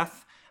Holy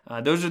Wrath,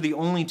 those are the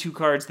only two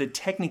cards that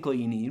technically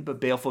you need, but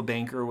Baleful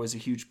Banker was a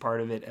huge part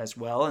of it as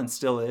well, and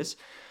still is.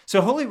 So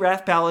Holy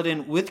Wrath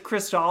Paladin with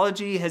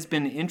Crystology has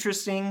been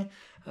interesting.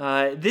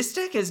 This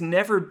deck has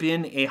never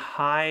been a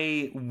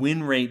high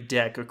win rate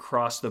deck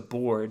across the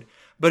board,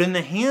 but in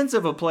the hands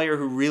of a player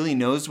who really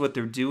knows what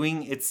they're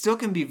doing, it still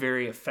can be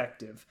very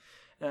effective.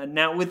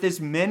 Now, with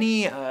as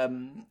many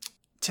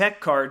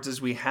tech cards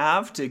as we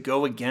have to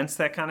go against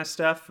that kind of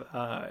stuff,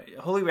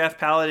 Holy Wrath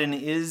Paladin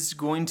is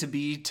going to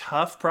be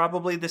tough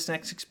probably this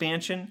next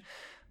expansion,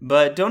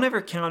 but don't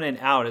ever count it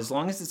out. As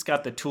long as it's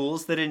got the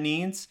tools that it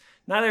needs,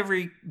 not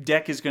every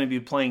deck is going to be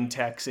playing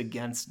techs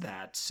against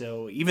that.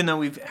 So even though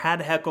we've had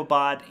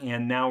Hecklebot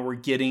and now we're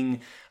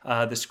getting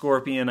the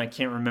Scorpion, I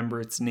can't remember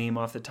its name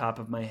off the top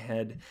of my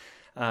head,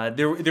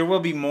 there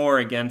will be more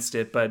against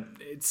it, but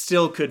it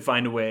still could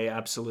find a way,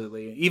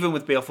 absolutely. Even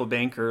with Baleful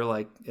Banker,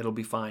 like, it'll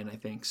be fine, I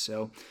think.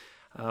 So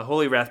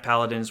Holy Wrath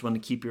Paladin is one to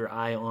keep your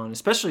eye on,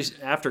 especially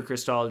after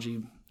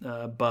Crystology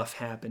buff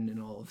happened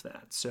and all of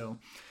that. So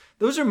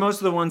those are most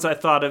of the ones I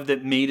thought of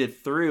that made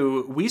it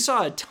through. We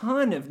saw a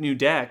ton of new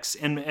decks,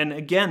 and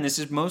again, this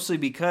is mostly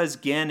because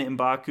Gen and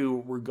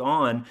Baku were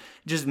gone,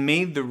 just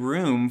made the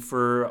room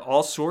for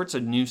all sorts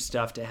of new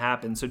stuff to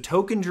happen. So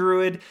Token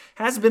Druid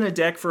has been a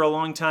deck for a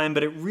long time,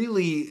 but it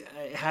really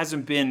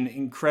hasn't been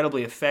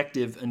incredibly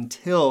effective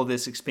until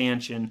this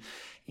expansion.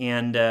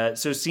 And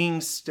so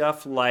seeing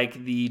stuff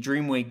like the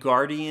Dreamway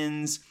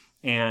Guardians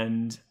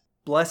and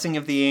Blessing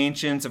of the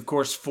Ancients, of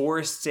course,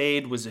 Forest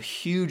Aid was a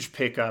huge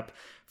pickup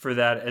for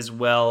that as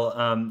well.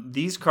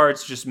 These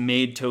cards just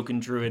made Token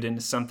Druid into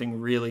something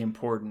really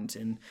important.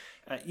 And,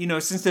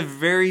 since the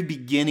very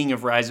beginning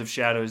of Rise of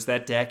Shadows,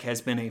 that deck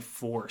has been a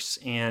force.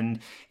 And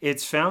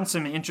it's found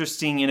some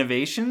interesting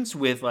innovations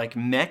with, like,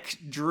 Mech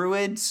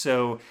Druid.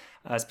 So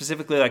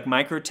specifically, like,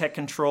 Microtech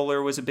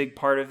Controller was a big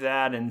part of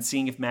that, and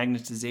seeing if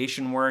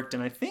magnetization worked.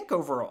 And I think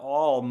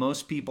overall,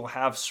 most people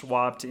have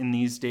swapped in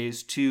these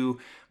days to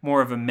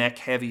more of a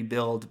mech-heavy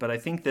build. But I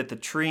think that the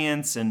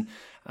Treants and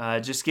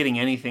just getting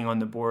anything on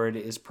the board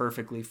is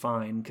perfectly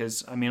fine,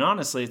 because, I mean,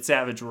 honestly, it's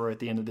Savage Roar at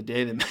the end of the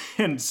day,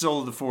 and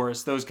Soul of the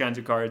Forest, those kinds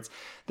of cards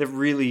that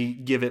really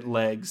give it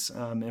legs,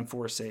 and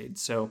Force Aid.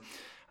 So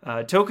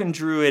Token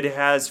Druid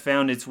has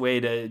found its way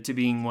to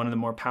being one of the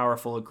more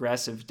powerful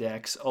aggressive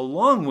decks,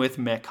 along with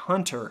Mech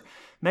Hunter.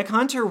 Mech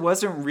Hunter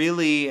wasn't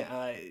really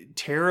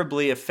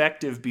terribly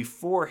effective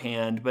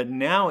beforehand, but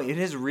now it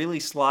has really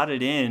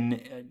slotted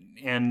in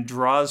and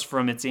draws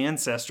from its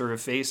ancestor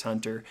of Face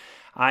Hunter.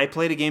 I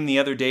played a game the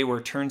other day where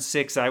turn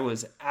 6 I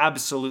was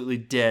absolutely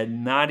dead,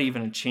 not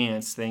even a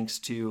chance, thanks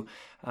to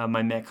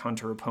my Mech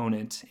Hunter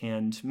opponent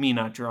and me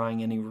not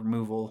drawing any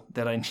removal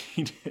that I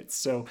needed.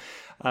 So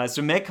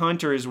Mech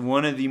Hunter is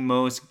one of the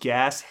most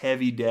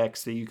gas-heavy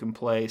decks that you can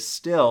play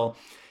still.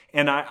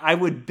 And I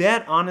would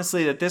bet,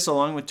 honestly, that this,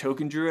 along with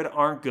Token Druid,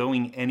 aren't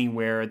going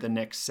anywhere the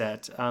next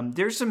set.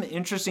 There's some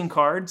interesting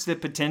cards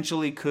that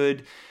potentially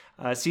could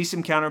see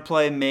some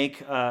counterplay,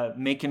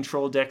 make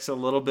control decks a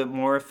little bit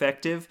more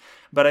effective.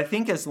 But I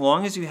think as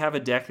long as you have a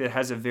deck that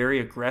has a very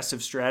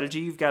aggressive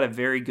strategy, you've got a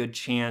very good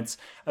chance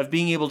of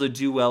being able to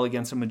do well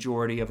against a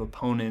majority of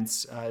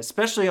opponents,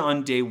 especially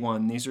on day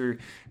one. These are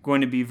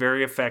going to be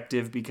very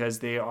effective because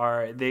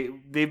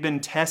they've been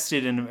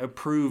tested and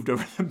approved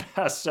over the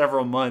past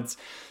several months.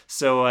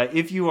 So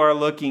if you are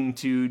looking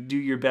to do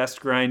your best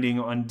grinding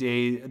on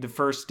the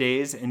first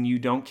days and you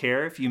don't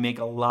care if you make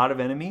a lot of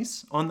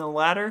enemies on the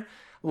ladder,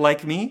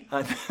 like me,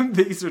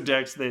 these are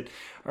decks that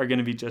are going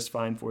to be just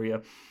fine for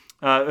you.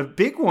 A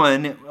big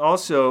one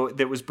also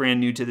that was brand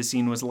new to the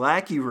scene was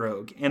Lackey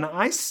Rogue. And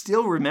I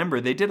still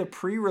remember they did a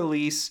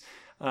pre-release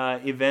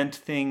event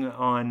thing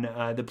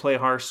on the Play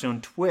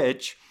Hearthstone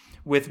Twitch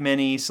with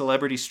many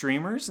celebrity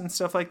streamers and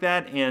stuff like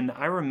that. And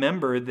I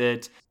remember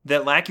that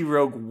Lackey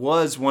Rogue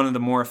was one of the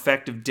more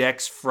effective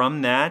decks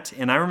from that.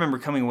 And I remember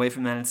coming away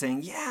from that and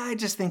saying, yeah, I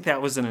just think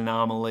that was an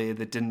anomaly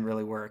that didn't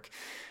really work.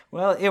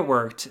 Well, it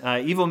worked.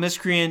 Evil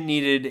Miscreant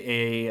needed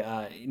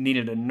a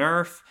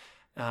nerf.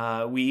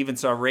 We even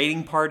saw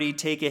Raiding Party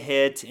take a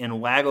hit, and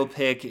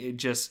Wagglepick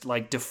just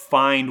like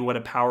defined what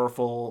a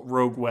powerful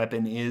rogue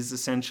weapon is,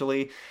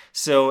 essentially.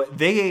 So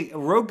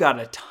Rogue got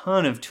a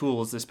ton of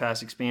tools this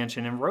past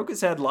expansion, and Rogue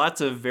has had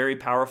lots of very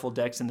powerful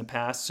decks in the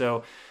past,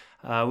 so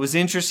it was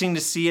interesting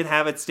to see it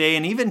have its day.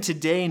 And even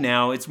today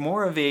now, it's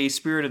more of a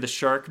Spirit of the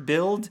Shark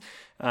build,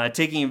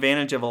 taking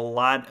advantage of a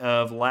lot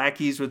of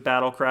lackeys with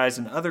battle cries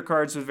and other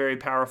cards with very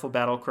powerful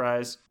battle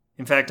cries.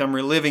 In fact, I'm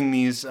reliving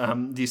these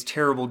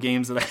terrible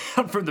games that I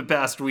had from the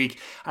past week.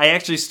 I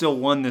actually still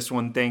won this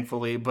one,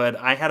 thankfully, but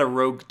I had a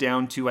rogue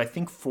down to, I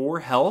think, 4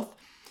 health,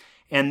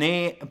 and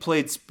they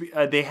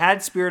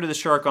had Spirit of the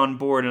Shark on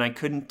board, and I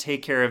couldn't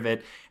take care of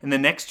it. And the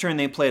next turn,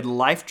 they played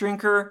Life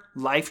Drinker,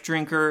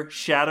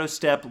 Shadow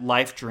Step,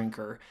 Life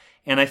Drinker.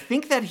 And I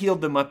think that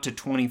healed them up to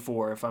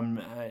 24, if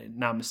I'm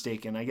not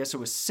mistaken. I guess it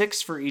was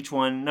 6 for each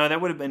one. No,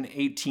 that would have been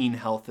 18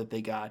 health that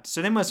they got.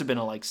 So they must have been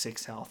at like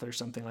 6 health or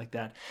something like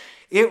that.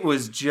 It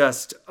was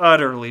just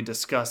utterly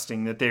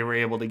disgusting that they were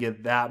able to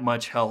get that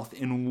much health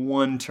in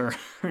one turn.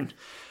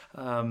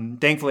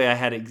 Thankfully, I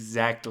had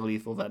exact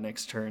lethal that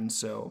next turn,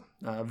 so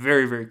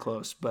very, very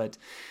close. But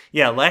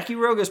yeah, Lackey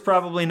Rogue is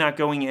probably not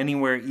going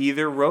anywhere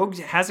either. Rogue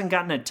hasn't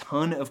gotten a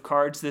ton of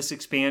cards this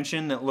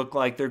expansion that look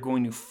like they're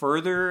going to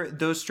further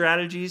those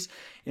strategies.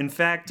 In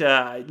fact,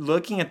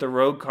 looking at the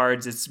Rogue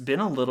cards, it's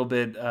been a little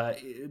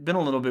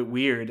bit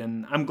weird,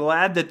 and I'm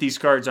glad that these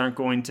cards aren't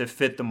going to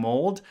fit the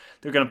mold.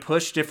 They're going to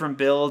push different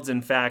builds.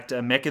 In fact,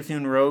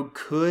 Mechathune Rogue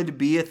could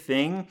be a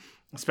thing,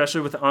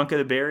 especially with Anka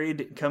the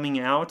Buried coming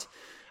out.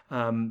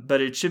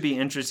 But it should be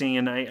interesting,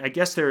 and I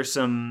guess there are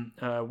some,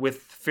 with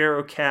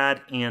Pharaoh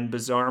Cat and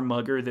Bizarre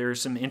Mugger, there are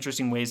some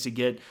interesting ways to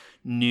get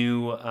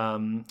new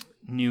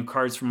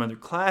cards from other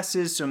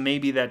classes, so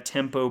maybe that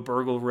Tempo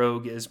Burgle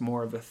Rogue is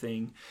more of a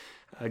thing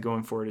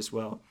going forward as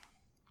well.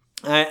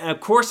 Of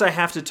course, I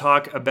have to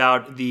talk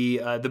about the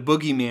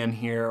boogeyman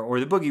here, or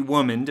the boogie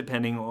woman,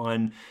 depending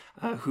on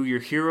who your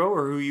hero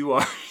or who you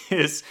are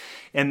is,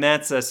 and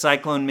that's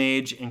Cyclone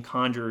Mage and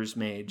Conjurer's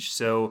Mage.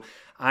 So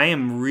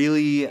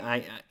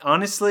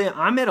honestly,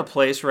 I'm at a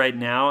place right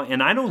now,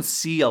 and I don't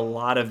see a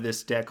lot of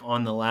this deck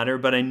on the ladder,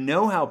 but I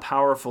know how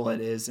powerful it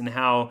is, and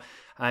how,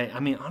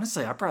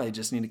 honestly, I probably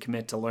just need to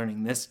commit to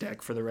learning this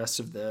deck for the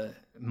rest of the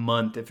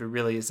month if it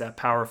really is that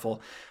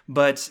powerful.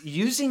 But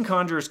using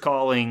Conjurer's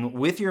Calling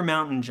with your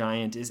Mountain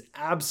Giant is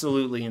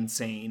absolutely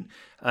insane.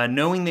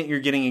 Knowing that you're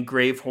getting a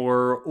Grave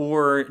Horror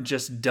or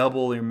just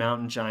double your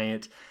Mountain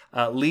Giant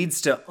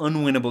leads to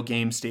unwinnable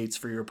game states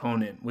for your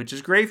opponent, which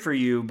is great for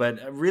you, but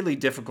really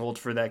difficult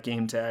for that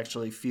game to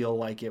actually feel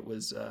like it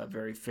was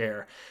very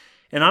fair.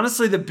 And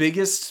honestly, the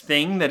biggest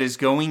thing that is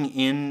going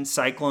in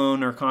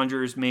Cyclone or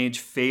Conjurer's Mage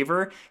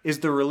favor is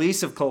the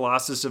release of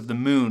Colossus of the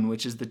Moon,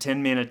 which is the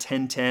 10 mana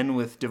 10/10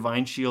 with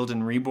Divine Shield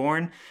and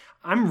Reborn.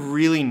 I'm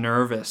really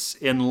nervous,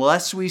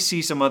 unless we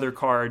see some other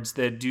cards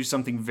that do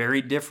something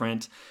very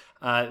different.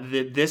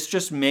 This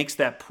just makes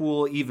that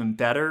pool even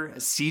better.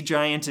 Sea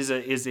Giant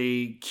is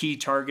a key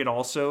target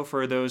also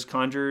for those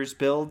Conjurers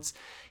builds,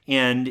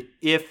 and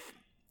if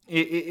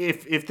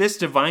this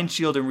Divine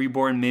Shield and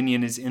Reborn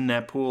minion is in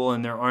that pool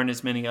and there aren't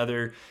as many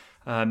other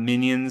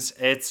minions,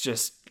 it's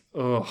just,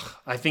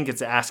 I think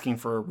it's asking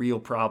for a real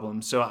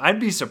problem. So I'd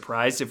be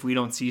surprised if we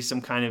don't see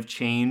some kind of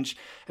change,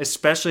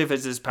 especially if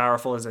it's as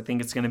powerful as I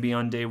think it's going to be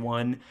on day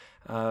one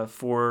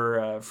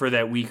for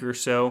that week or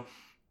so.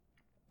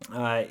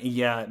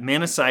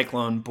 Mana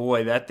Cyclone,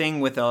 boy, that thing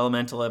with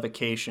Elemental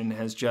Evocation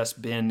has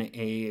just been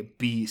a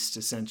beast,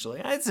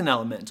 essentially. It's an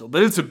elemental,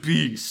 but it's a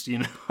beast,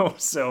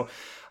 So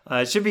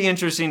it should be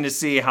interesting to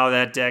see how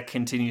that deck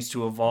continues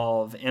to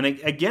evolve. And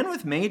again,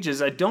 with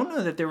mages, I don't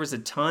know that there was a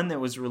ton that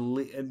was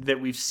that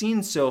we've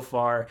seen so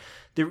far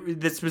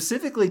that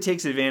specifically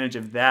takes advantage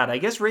of that. I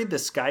guess Raid the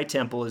Sky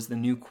Temple is the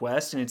new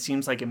quest, and it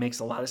seems like it makes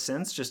a lot of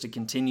sense just to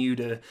continue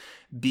to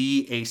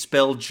be a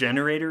spell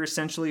generator,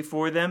 essentially,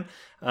 for them.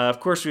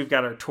 Of course, we've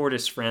got our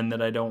tortoise friend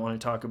that I don't want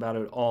to talk about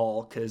at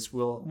all because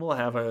we'll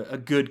have a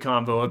good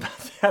convo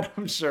about that,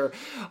 I'm sure,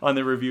 on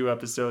the review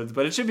episodes.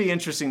 But it should be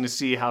interesting to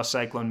see how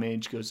Cyclone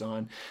Mage goes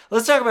on.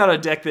 Let's talk about a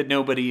deck that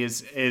nobody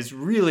is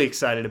really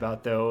excited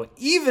about, though.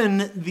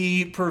 Even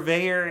the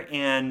purveyor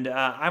and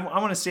I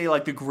want to say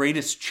like the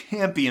greatest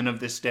champion of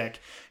this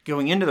deck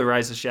going into the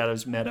Rise of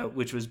Shadows meta,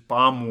 which was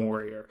Bomb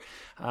Warrior.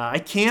 I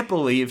can't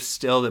believe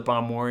still that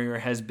Bomb Warrior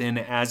has been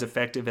as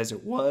effective as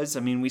it was.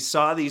 I mean, we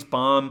saw these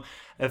bomb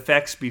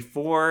effects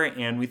before,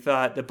 and we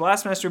thought the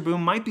Blastmaster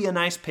Boom might be a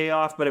nice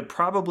payoff, but it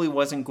probably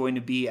wasn't going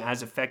to be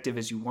as effective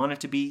as you want it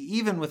to be,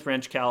 even with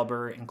Wrench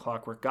Caliber and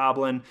Clockwork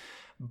Goblin.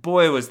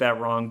 Boy, was that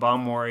wrong.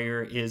 Bomb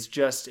Warrior is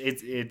just,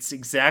 it's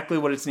exactly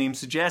what its name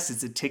suggests.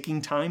 It's a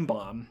ticking time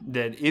bomb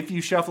that if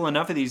you shuffle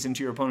enough of these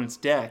into your opponent's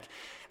deck,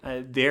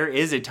 there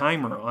is a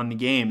timer on the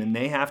game, and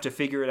they have to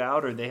figure it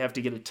out, or they have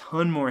to get a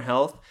ton more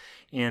health,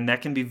 and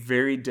that can be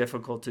very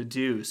difficult to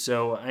do.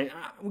 So I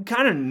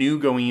kind of knew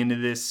going into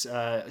this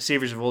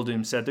Saviors of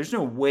Uldum set, there's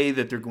no way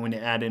that they're going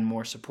to add in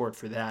more support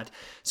for that.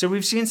 So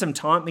we've seen some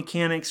taunt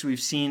mechanics, we've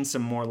seen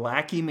some more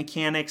lackey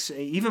mechanics,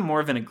 even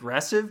more of an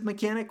aggressive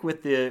mechanic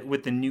with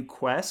the new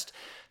quest.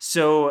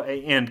 So,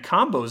 and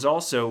combos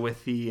also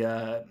with the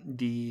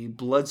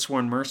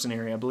Bloodsworn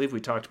Mercenary. I believe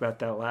we talked about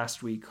that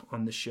last week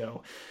on the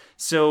show.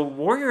 So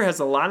Warrior has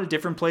a lot of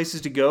different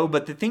places to go,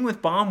 but the thing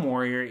with Bomb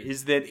Warrior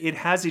is that it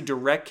has a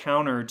direct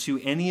counter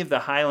to any of the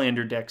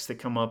Highlander decks that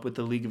come up with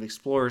the League of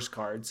Explorers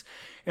cards.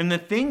 And the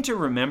thing to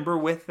remember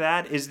with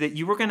that is that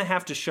you were going to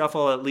have to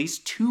shuffle at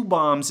least 2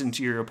 bombs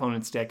into your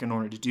opponent's deck in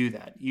order to do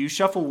that. You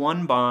shuffle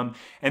 1 bomb,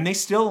 and they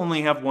still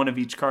only have 1 of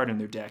each card in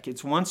their deck.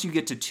 It's once you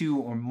get to 2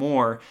 or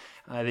more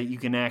that you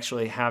can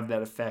actually have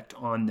that effect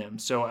on them.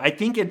 So I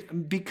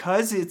think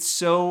because it's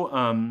so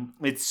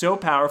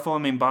powerful. I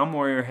mean, Bomb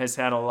Warrior has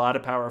had a lot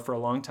of power for a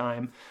long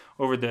time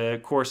over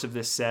the course of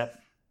this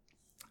set.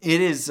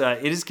 It is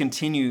going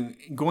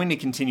to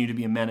continue to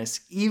be a menace,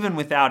 even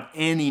without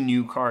any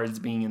new cards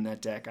being in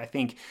that deck. I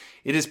think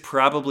it is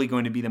probably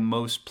going to be the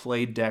most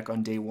played deck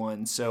on day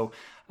one. So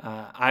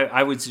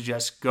I would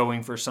suggest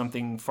going for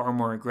something far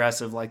more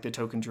aggressive like the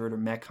Token Druid or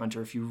Mech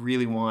Hunter if you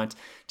really want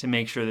to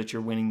make sure that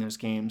you're winning those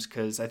games.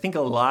 Because I think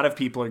a lot of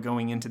people are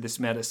going into this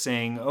meta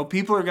saying, oh,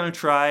 people are going to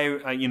try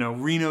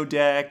Reno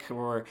deck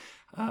or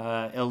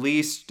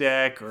Elise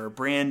deck or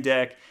Brand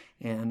deck,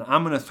 and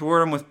I'm going to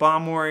thwart them with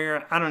Bomb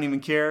Warrior. I don't even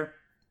care.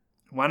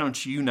 Why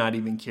don't you not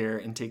even care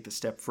and take the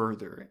step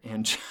further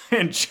and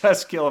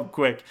just kill them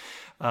quick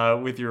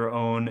with your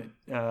own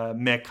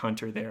Mech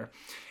Hunter there?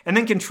 And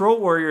then Control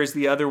Warrior is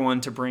the other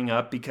one to bring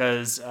up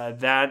because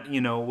that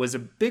was a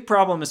big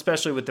problem,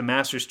 especially with the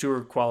Masters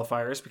Tour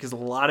qualifiers, because a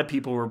lot of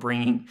people were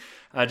bringing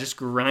just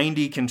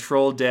grindy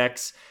control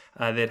decks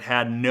that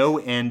had no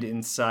end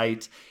in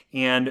sight.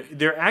 And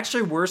there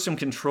actually were some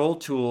control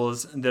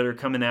tools that are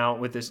coming out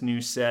with this new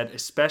set,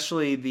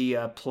 especially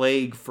the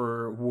Plague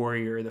for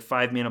Warrior, the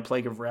 5-mana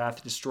Plague of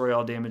Wrath, destroy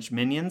all damaged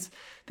minions.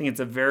 I think it's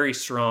a very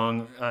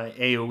strong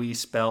AoE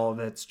spell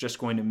that's just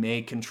going to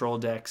make control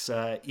decks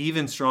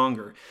even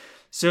stronger.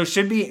 So it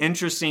should be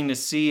interesting to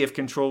see if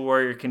Control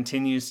Warrior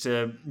continues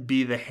to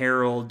be the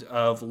herald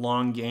of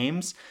long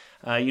games.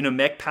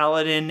 Mech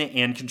Paladin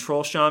and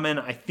Control Shaman,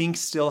 I think,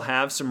 still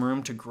have some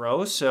room to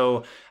grow.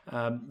 So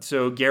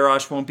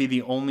Garrosh won't be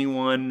the only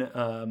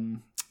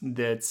one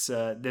that's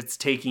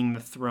taking the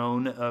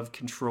throne of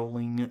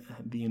controlling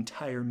the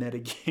entire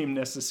metagame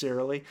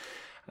necessarily.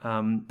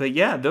 But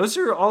yeah, those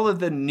are all of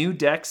the new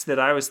decks that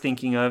I was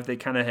thinking of that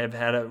kind of have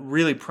had a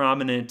really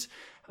prominent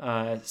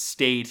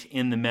state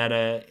in the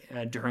meta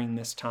during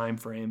this time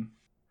frame.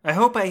 I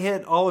hope I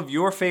hit all of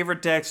your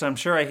favorite decks. I'm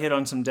sure I hit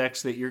on some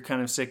decks that you're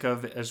kind of sick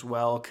of as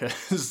well,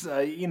 because,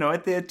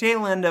 at the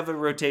tail end of a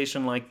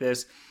rotation like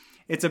this,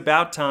 it's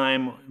about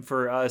time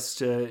for us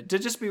to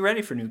just be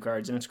ready for new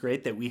cards. And it's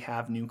great that we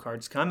have new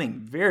cards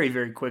coming very,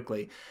 very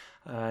quickly.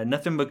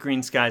 Nothing but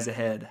green skies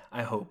ahead,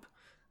 I hope.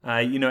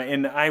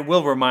 And I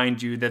will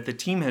remind you that the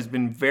team has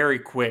been very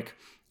quick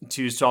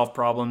to solve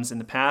problems in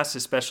the past,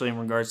 especially in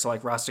regards to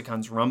like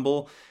Rastakhan's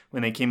Rumble,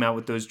 when they came out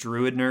with those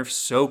Druid nerfs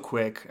so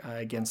quick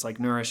against like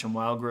Nourish and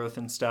Wild Growth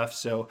and stuff.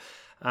 So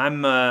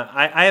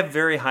I have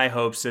very high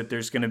hopes that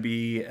there's going to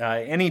be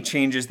any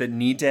changes that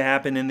need to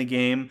happen in the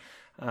game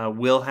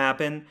will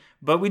happen.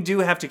 But we do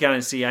have to kind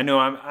of see. I know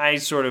I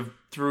sort of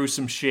threw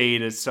some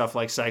shade at stuff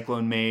like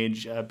Cyclone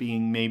Mage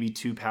being maybe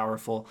too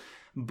powerful.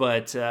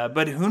 But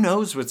who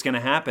knows what's going to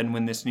happen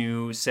when this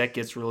new set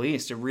gets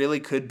released? It really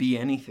could be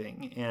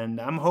anything.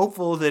 And I'm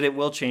hopeful that it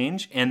will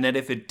change, and that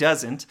if it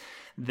doesn't,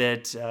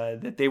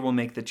 that they will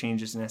make the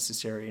changes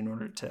necessary in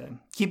order to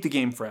keep the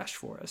game fresh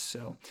for us.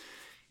 So,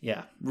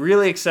 yeah,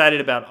 really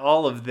excited about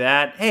all of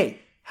that.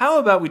 Hey, how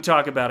about we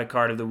talk about a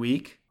card of the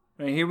week?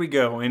 Right, here we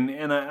go.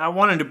 And I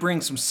wanted to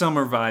bring some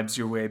summer vibes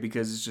your way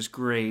because it's just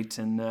great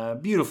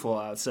and beautiful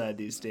outside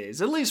these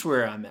days, at least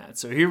where I'm at.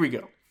 So here we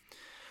go.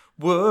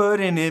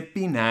 Wouldn't it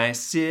be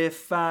nice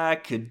if I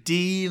could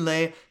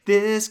delay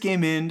this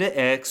game into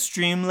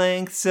extreme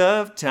lengths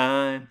of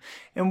time?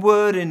 And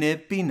wouldn't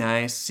it be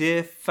nice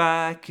if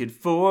I could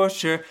for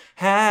sure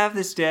have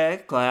this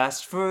deck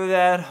last for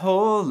that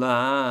whole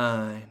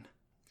line?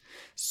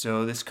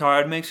 So this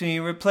card makes me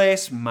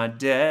replace my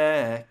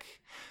deck.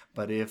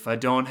 But if I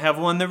don't have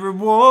one, the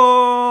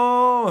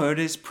reward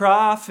is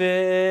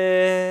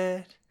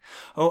profit.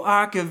 Oh,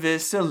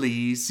 Archivist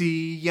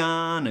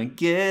Elysiana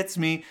gets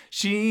me.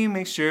 She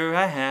makes sure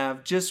I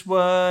have just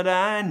what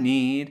I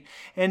need.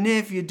 And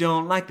if you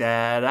don't like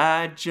that,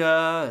 I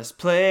just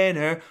played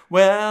her,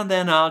 well,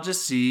 then I'll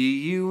just see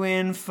you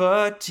in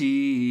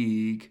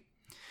fatigue.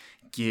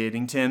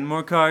 Getting 10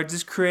 more cards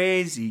is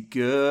crazy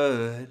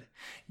good.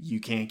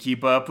 You can't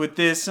keep up with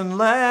this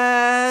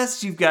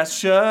unless you've got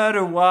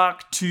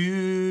Shudderwock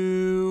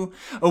too.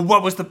 Oh,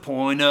 what was the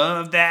point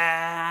of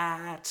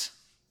that?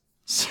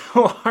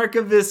 So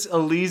Archivist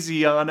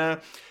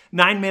Elysiana,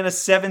 9 mana,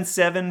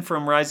 7/7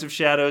 from Rise of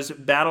Shadows,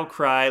 Battle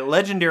Cry,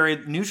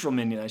 legendary neutral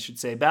minion, I should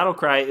say. Battle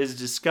Cry is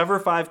discover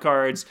 5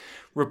 cards,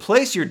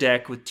 replace your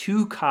deck with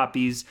 2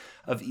 copies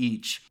of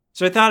each.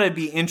 So I thought it'd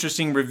be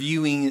interesting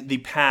reviewing the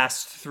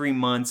past 3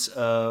 months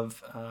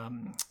of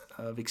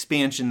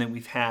expansion that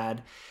we've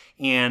had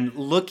and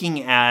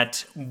looking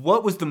at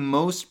what was the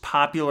most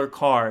popular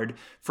card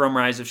from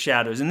Rise of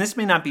Shadows. And this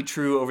may not be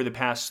true over the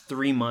past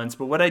 3 months,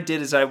 but what I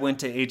did is I went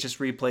to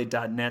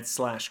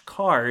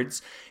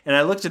hsreplay.net/cards, and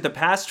I looked at the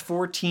past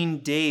 14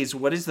 days,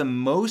 what is the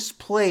most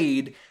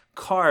played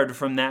card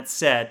from that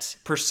set,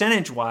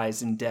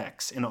 percentage-wise in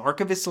decks. And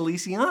Archivist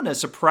Elysiana,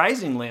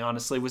 surprisingly,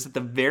 honestly, was at the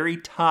very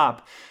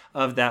top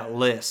of that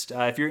list.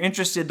 If you're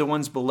interested, the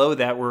ones below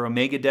that were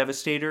Omega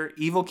Devastator,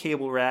 Evil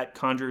Cable Rat,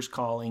 Conjurer's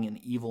Calling, and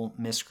Evil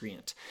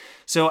Miscreant.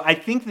 So I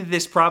think that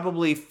this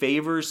probably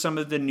favors some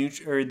of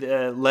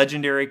the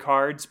legendary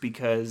cards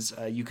because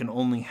you can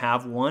only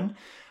have one,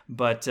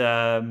 but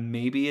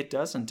maybe it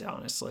doesn't,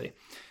 honestly.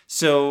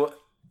 So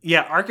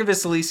yeah,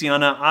 Archivist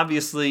Elysiana,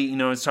 obviously,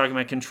 it's talking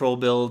about control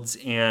builds,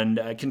 and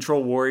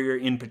Control Warrior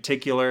in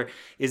particular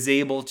is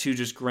able to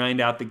just grind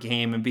out the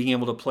game, and being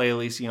able to play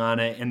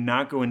Elysiana and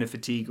not go into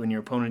fatigue when your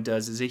opponent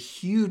does is a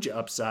huge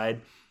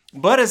upside.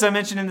 But as I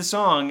mentioned in the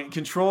song,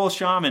 Control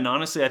Shaman,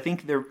 honestly, I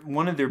think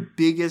one of their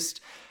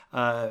biggest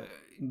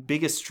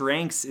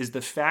strengths is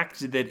the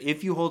fact that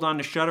if you hold on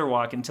to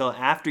Shudderwock until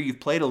after you've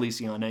played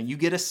Elysiana, you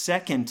get a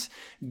second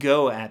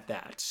go at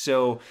that.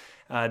 So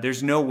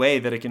there's no way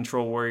that a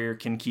Control Warrior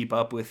can keep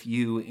up with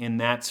you in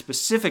that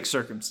specific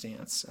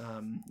circumstance.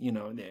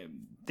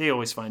 They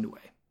always find a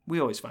way.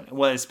 We always find it.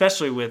 Well,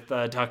 especially with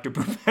Dr.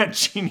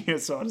 Bruvat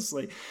Genius,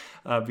 honestly,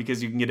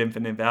 because you can get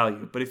infinite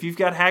value. But if you've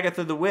got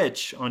Hagatha the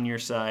Witch on your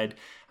side,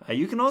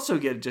 you can also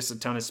get just a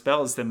ton of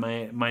spells that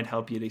might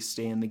help you to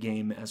stay in the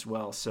game as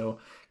well. So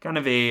kind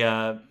of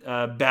a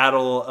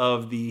battle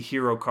of the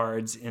hero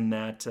cards in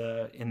that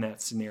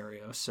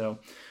scenario. So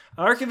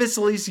Archivist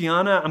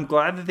Elysiana, I'm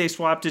glad that they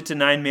swapped it to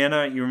 9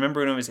 mana. You remember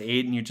when it was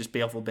 8 and you just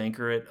Baleful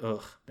Banker it?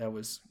 Ugh, that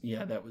was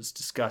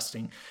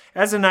disgusting.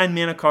 As a 9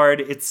 mana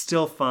card, it's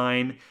still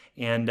fine,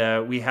 and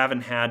we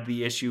haven't had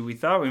the issue we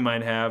thought we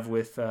might have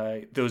with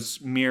those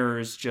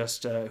mirrors,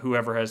 just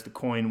whoever has the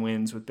coin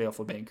wins with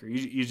Baleful Banker.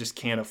 You just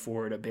can't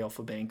afford a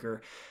Baleful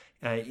Banker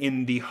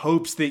in the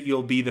hopes that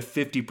you'll be the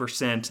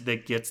 50%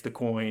 that gets the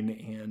coin,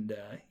 and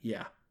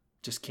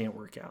just can't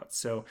work out.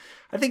 So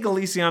I think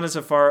Elysiana is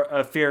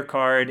a fair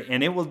card,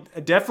 and it will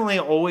definitely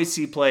always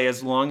see play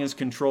as long as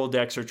control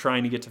decks are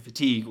trying to get to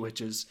fatigue, which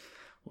is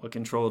what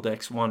control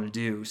decks want to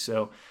do.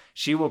 So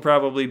she will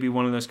probably be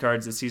one of those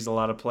cards that sees a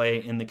lot of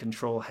play in the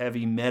control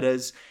heavy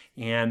metas,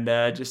 and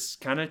just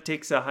kind of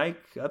takes a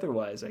hike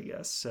otherwise, I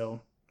guess.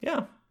 So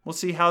yeah, we'll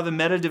see how the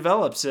meta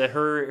develops.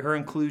 Her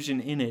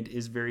inclusion in it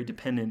is very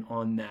dependent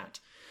on that.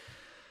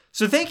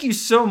 So thank you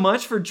so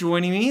much for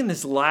joining me in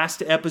this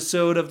last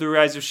episode of the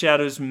Rise of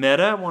Shadows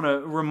meta. I want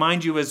to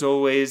remind you, as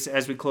always,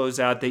 as we close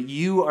out, that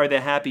you are the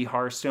happy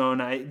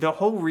Hearthstone. The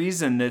whole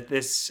reason that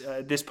this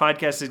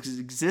podcast has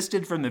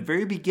existed from the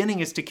very beginning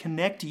is to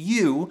connect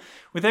you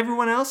with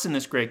everyone else in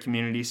this great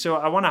community. So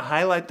I want to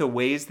highlight the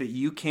ways that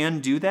you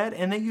can do that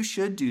and that you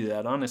should do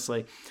that,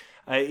 honestly.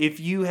 If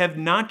you have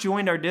not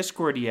joined our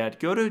Discord yet,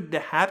 go to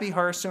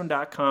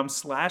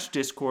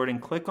thehappyhearthstone.com/Discord and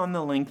click on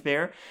the link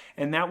there,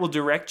 and that will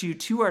direct you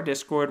to our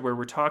Discord where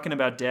we're talking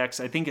about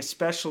decks. I think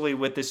especially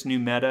with this new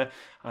meta,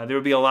 there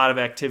will be a lot of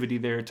activity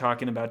there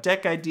talking about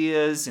deck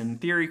ideas and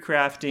theory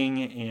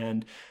crafting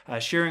and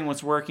sharing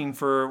what's working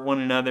for one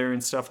another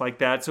and stuff like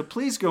that. So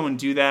please go and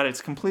do that.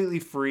 It's completely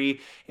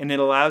free, and it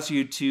allows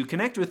you to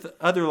connect with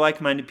other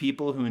like-minded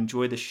people who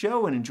enjoy the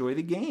show and enjoy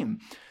the game.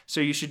 So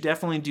you should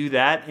definitely do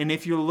that. And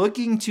if you're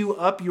looking to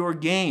up your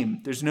game,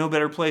 there's no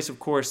better place, of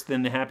course,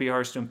 than the Happy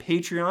Hearthstone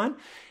Patreon.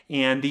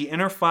 And the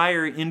Inner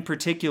Fire in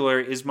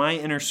particular is my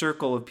inner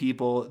circle of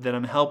people that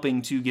I'm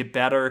helping to get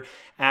better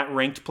at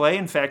ranked play.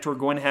 In fact, we're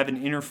going to have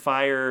an Inner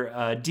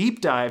Fire deep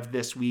dive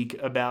this week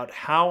about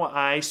how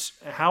I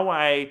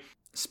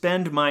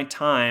spend my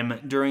time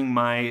during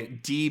my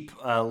deep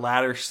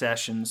ladder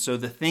sessions. So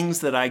the things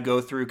that I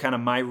go through, kind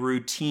of my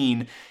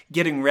routine,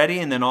 getting ready,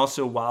 and then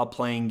also while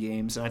playing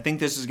games. And I think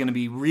this is going to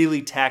be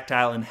really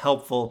tactile and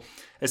helpful,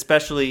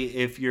 especially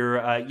if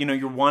you're,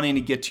 you're wanting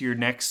to get to your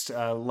next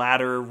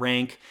ladder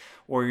rank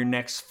or your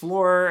next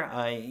floor,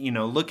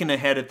 looking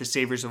ahead at the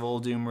Savers of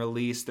Uldum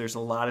release, there's a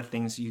lot of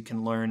things you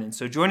can learn. And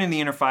so joining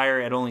the Inner Fire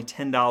at only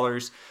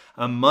 $10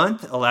 a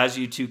month allows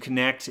you to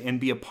connect and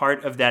be a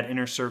part of that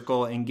inner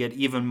circle and get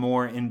even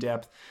more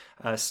in-depth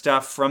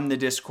stuff from the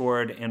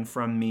Discord and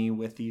from me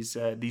with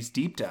these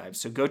deep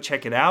dives. So go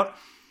check it out.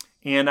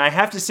 And I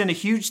have to send a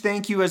huge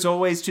thank you, as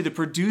always, to the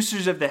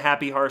producers of the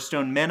Happy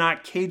Hearthstone,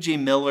 Menot, KJ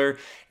Miller,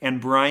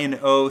 and Brian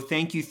O.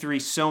 Thank you three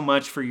so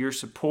much for your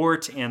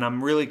support, and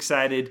I'm really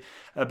excited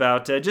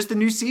about just the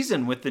new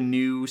season with the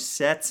new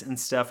sets and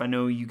stuff. I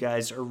know you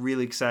guys are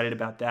really excited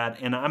about that,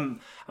 and I'm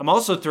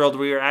also thrilled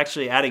we are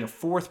actually adding a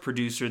fourth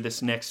producer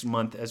this next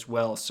month as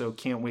well, so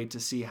can't wait to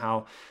see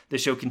how the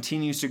show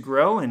continues to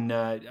grow. And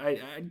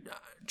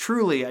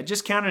Truly, I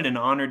just count it an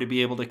honor to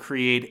be able to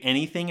create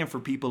anything and for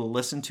people to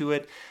listen to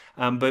it.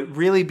 But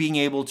really being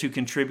able to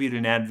contribute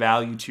and add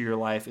value to your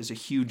life is a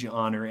huge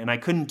honor. And I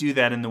couldn't do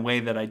that in the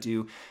way that I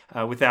do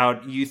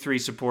without you three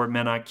support,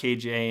 Menot,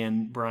 KJ,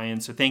 and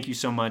Brian. So thank you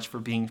so much for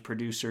being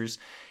producers.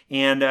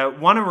 And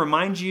want to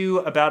remind you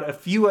about a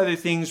few other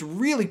things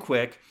really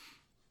quick.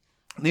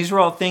 These are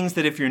all things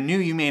that if you're new,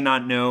 you may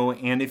not know.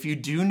 And if you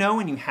do know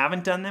and you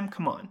haven't done them,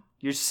 come on.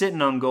 You're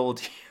sitting on gold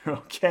here,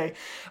 okay?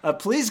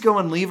 Please go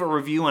and leave a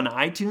review on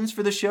iTunes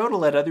for the show to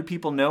let other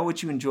people know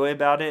what you enjoy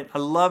about it. I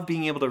love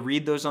being able to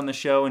read those on the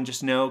show and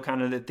just know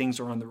kind of that things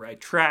are on the right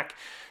track,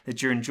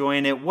 that you're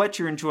enjoying it, what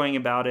you're enjoying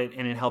about it,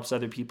 and it helps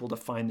other people to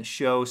find the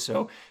show.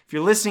 So if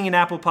you're listening in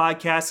Apple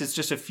Podcasts, it's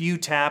just a few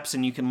taps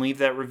and you can leave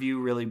that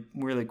review really,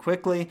 really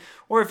quickly.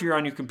 Or if you're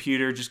on your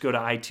computer, just go to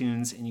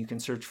iTunes and you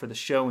can search for the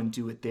show and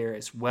do it there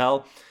as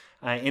well.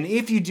 And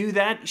if you do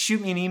that,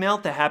 shoot me an email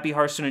at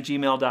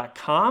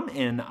thehappyhearthstone@gmail.com,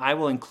 and I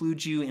will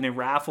include you in a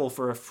raffle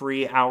for a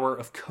free hour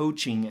of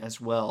coaching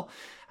as well.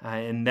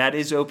 And that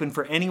is open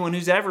for anyone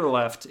who's ever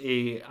left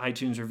a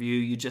iTunes review.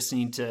 You just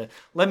need to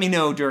let me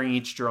know during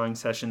each drawing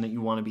session that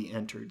you want to be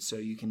entered. So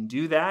you can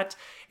do that.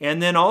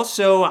 And then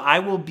also, I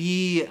will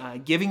be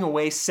giving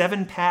away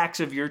 7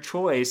 packs of your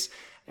choice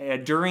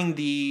during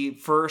the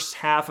first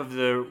half of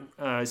the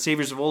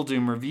Savers of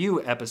Uldum review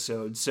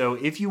episode. So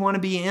if you want to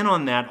be in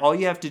on that, all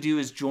you have to do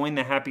is join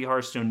the Happy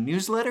Hearthstone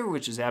newsletter,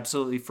 which is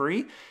absolutely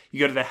free.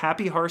 You go to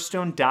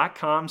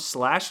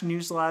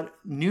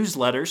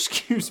thehappyhearthstone.com/newsletter,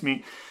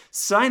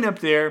 sign up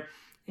there,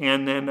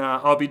 and then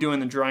I'll be doing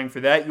the drawing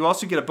for that. You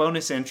also get a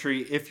bonus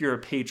entry if you're a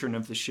patron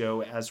of the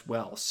show as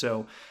well.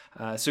 So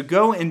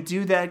go and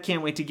do that.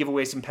 Can't wait to give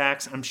away some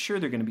packs. I'm sure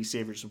they're going to be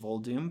Savers of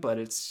Uldum, but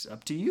it's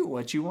up to you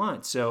what you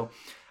want. So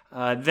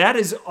that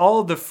is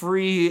all the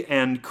free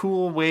and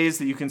cool ways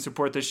that you can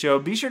support the show.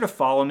 Be sure to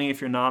follow me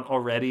if you're not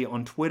already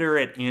on Twitter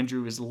at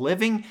Andrew is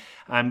Living.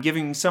 I'm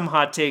giving some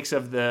hot takes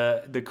of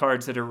the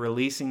cards that are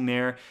releasing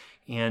there.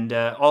 And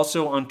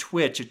also on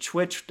Twitch at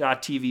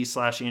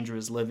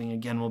twitch.tv/AndrewIsLiving.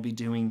 Again, we'll be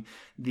doing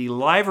the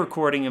live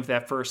recording of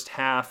that first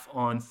half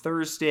on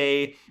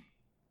Thursday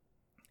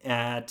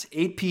at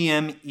 8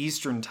 p.m.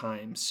 Eastern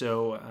Time.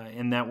 So,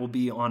 and that will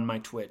be on my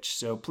Twitch.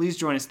 So please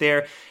join us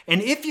there.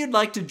 And if you'd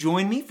like to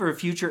join me for a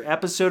future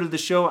episode of the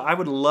show, I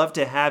would love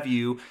to have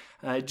you.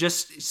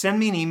 Just send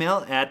me an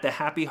email at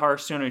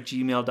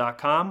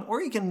thehappyhearthstone@gmail.com,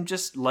 or you can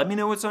just let me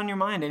know what's on your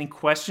mind. Any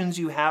questions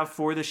you have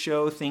for the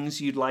show,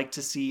 things you'd like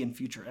to see in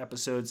future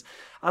episodes.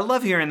 I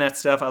love hearing that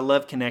stuff. I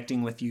love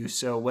connecting with you.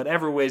 So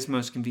whatever way is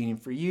most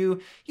convenient for you,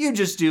 you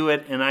just do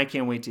it, and I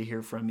can't wait to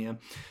hear from you.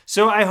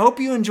 So I hope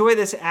you enjoy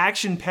this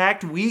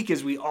action-packed week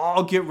as we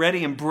all get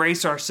ready and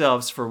brace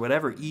ourselves for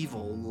whatever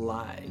evil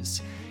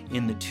lies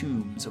in the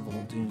tombs of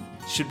Uldum.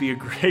 Should be a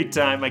great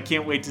time. I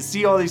can't wait to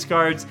see all these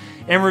cards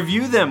and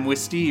review them with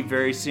Steve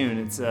very soon.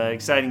 It's an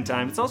exciting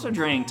time. It's also a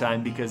draining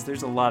time because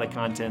there's a lot of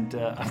content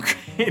I'm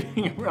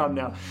creating around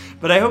now.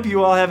 But I hope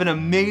you all have an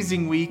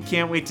amazing week.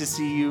 Can't wait to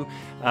see you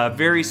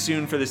very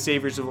soon for the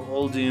Savers of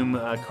Uldum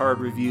card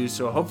review.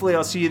 So hopefully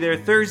I'll see you there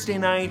Thursday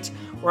night,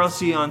 or I'll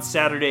see you on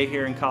Saturday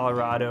here in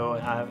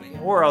Colorado,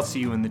 or I'll see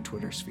you in the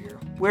Twitter sphere.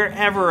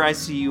 Wherever I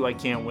see you, I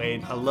can't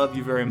wait. I love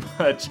you very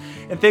much.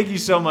 And thank you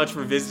so much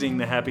for visiting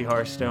the Happy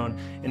Hearthstone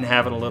and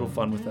having a little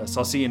fun with us.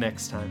 I'll see you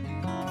next time.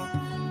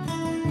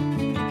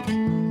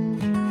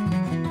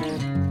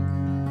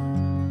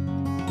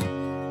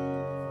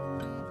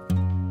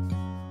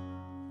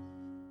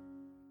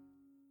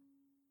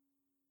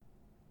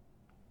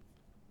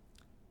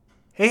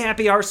 Hey,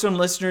 Happy Hearthstone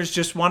listeners,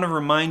 just want to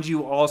remind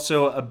you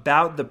also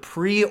about the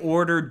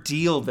pre-order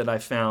deal that I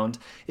found.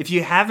 If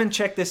you haven't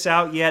checked this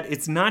out yet,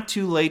 it's not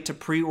too late to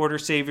pre-order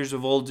Savers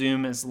of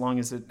Uldum as long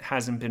as it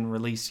hasn't been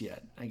released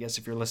yet. I guess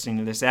if you're listening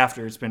to this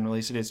after it's been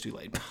released, it is too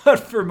late. But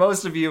for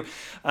most of you,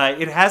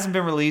 it hasn't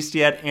been released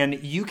yet, and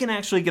you can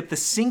actually get the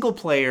single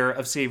player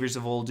of Savers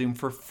of Uldum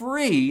for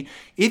free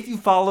if you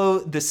follow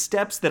the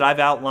steps that I've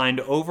outlined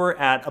over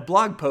at a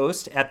blog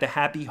post at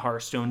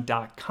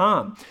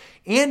thehappyhearthstone.com.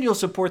 and you'll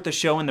support the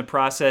show in the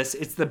process.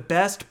 It's the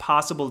best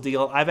possible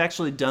deal. I've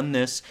actually done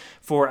this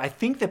for, I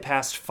think, the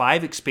past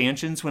 5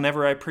 expansions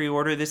whenever I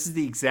pre-order. This is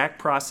the exact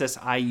process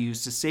I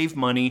use to save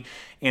money,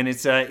 and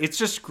it's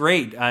just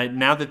great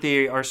now that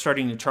they are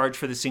starting to charge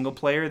for the single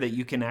player, that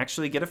you can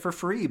actually get it for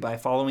free by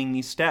following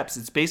these steps.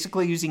 It's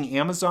basically using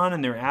Amazon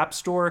and their app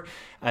store.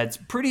 It's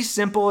pretty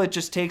simple. It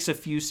just takes a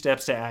few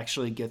steps to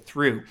actually get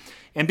through.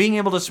 And being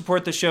able to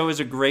support the show is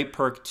a great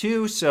perk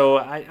too, so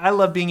I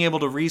love being able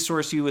to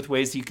resource you with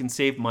ways you can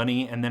save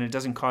money, and then it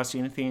doesn't cost you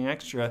anything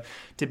extra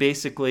to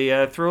basically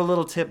throw a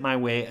little tip my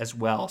way as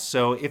well.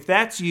 So if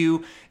that's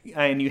you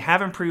and you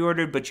haven't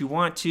pre-ordered but you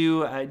want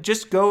to,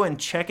 just go and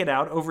check it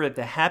out over at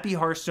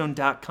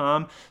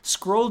thehappyhearthstone.com.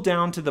 Scroll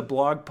down to the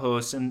blog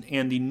post, and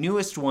the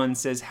newest one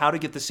says how to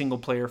get the single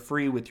player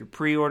free with your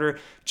pre-order.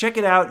 Check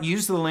it out.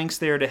 Use the links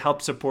there to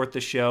help support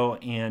the show,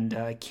 and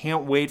I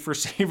can't wait for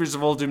Savers of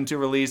Oldhim to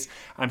release.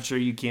 I'm sure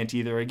you can't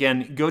either.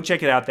 Again, go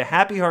check it out,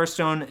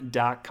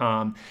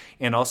 thehappyhearthstone.com,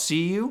 and I'll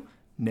see you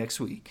next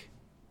week.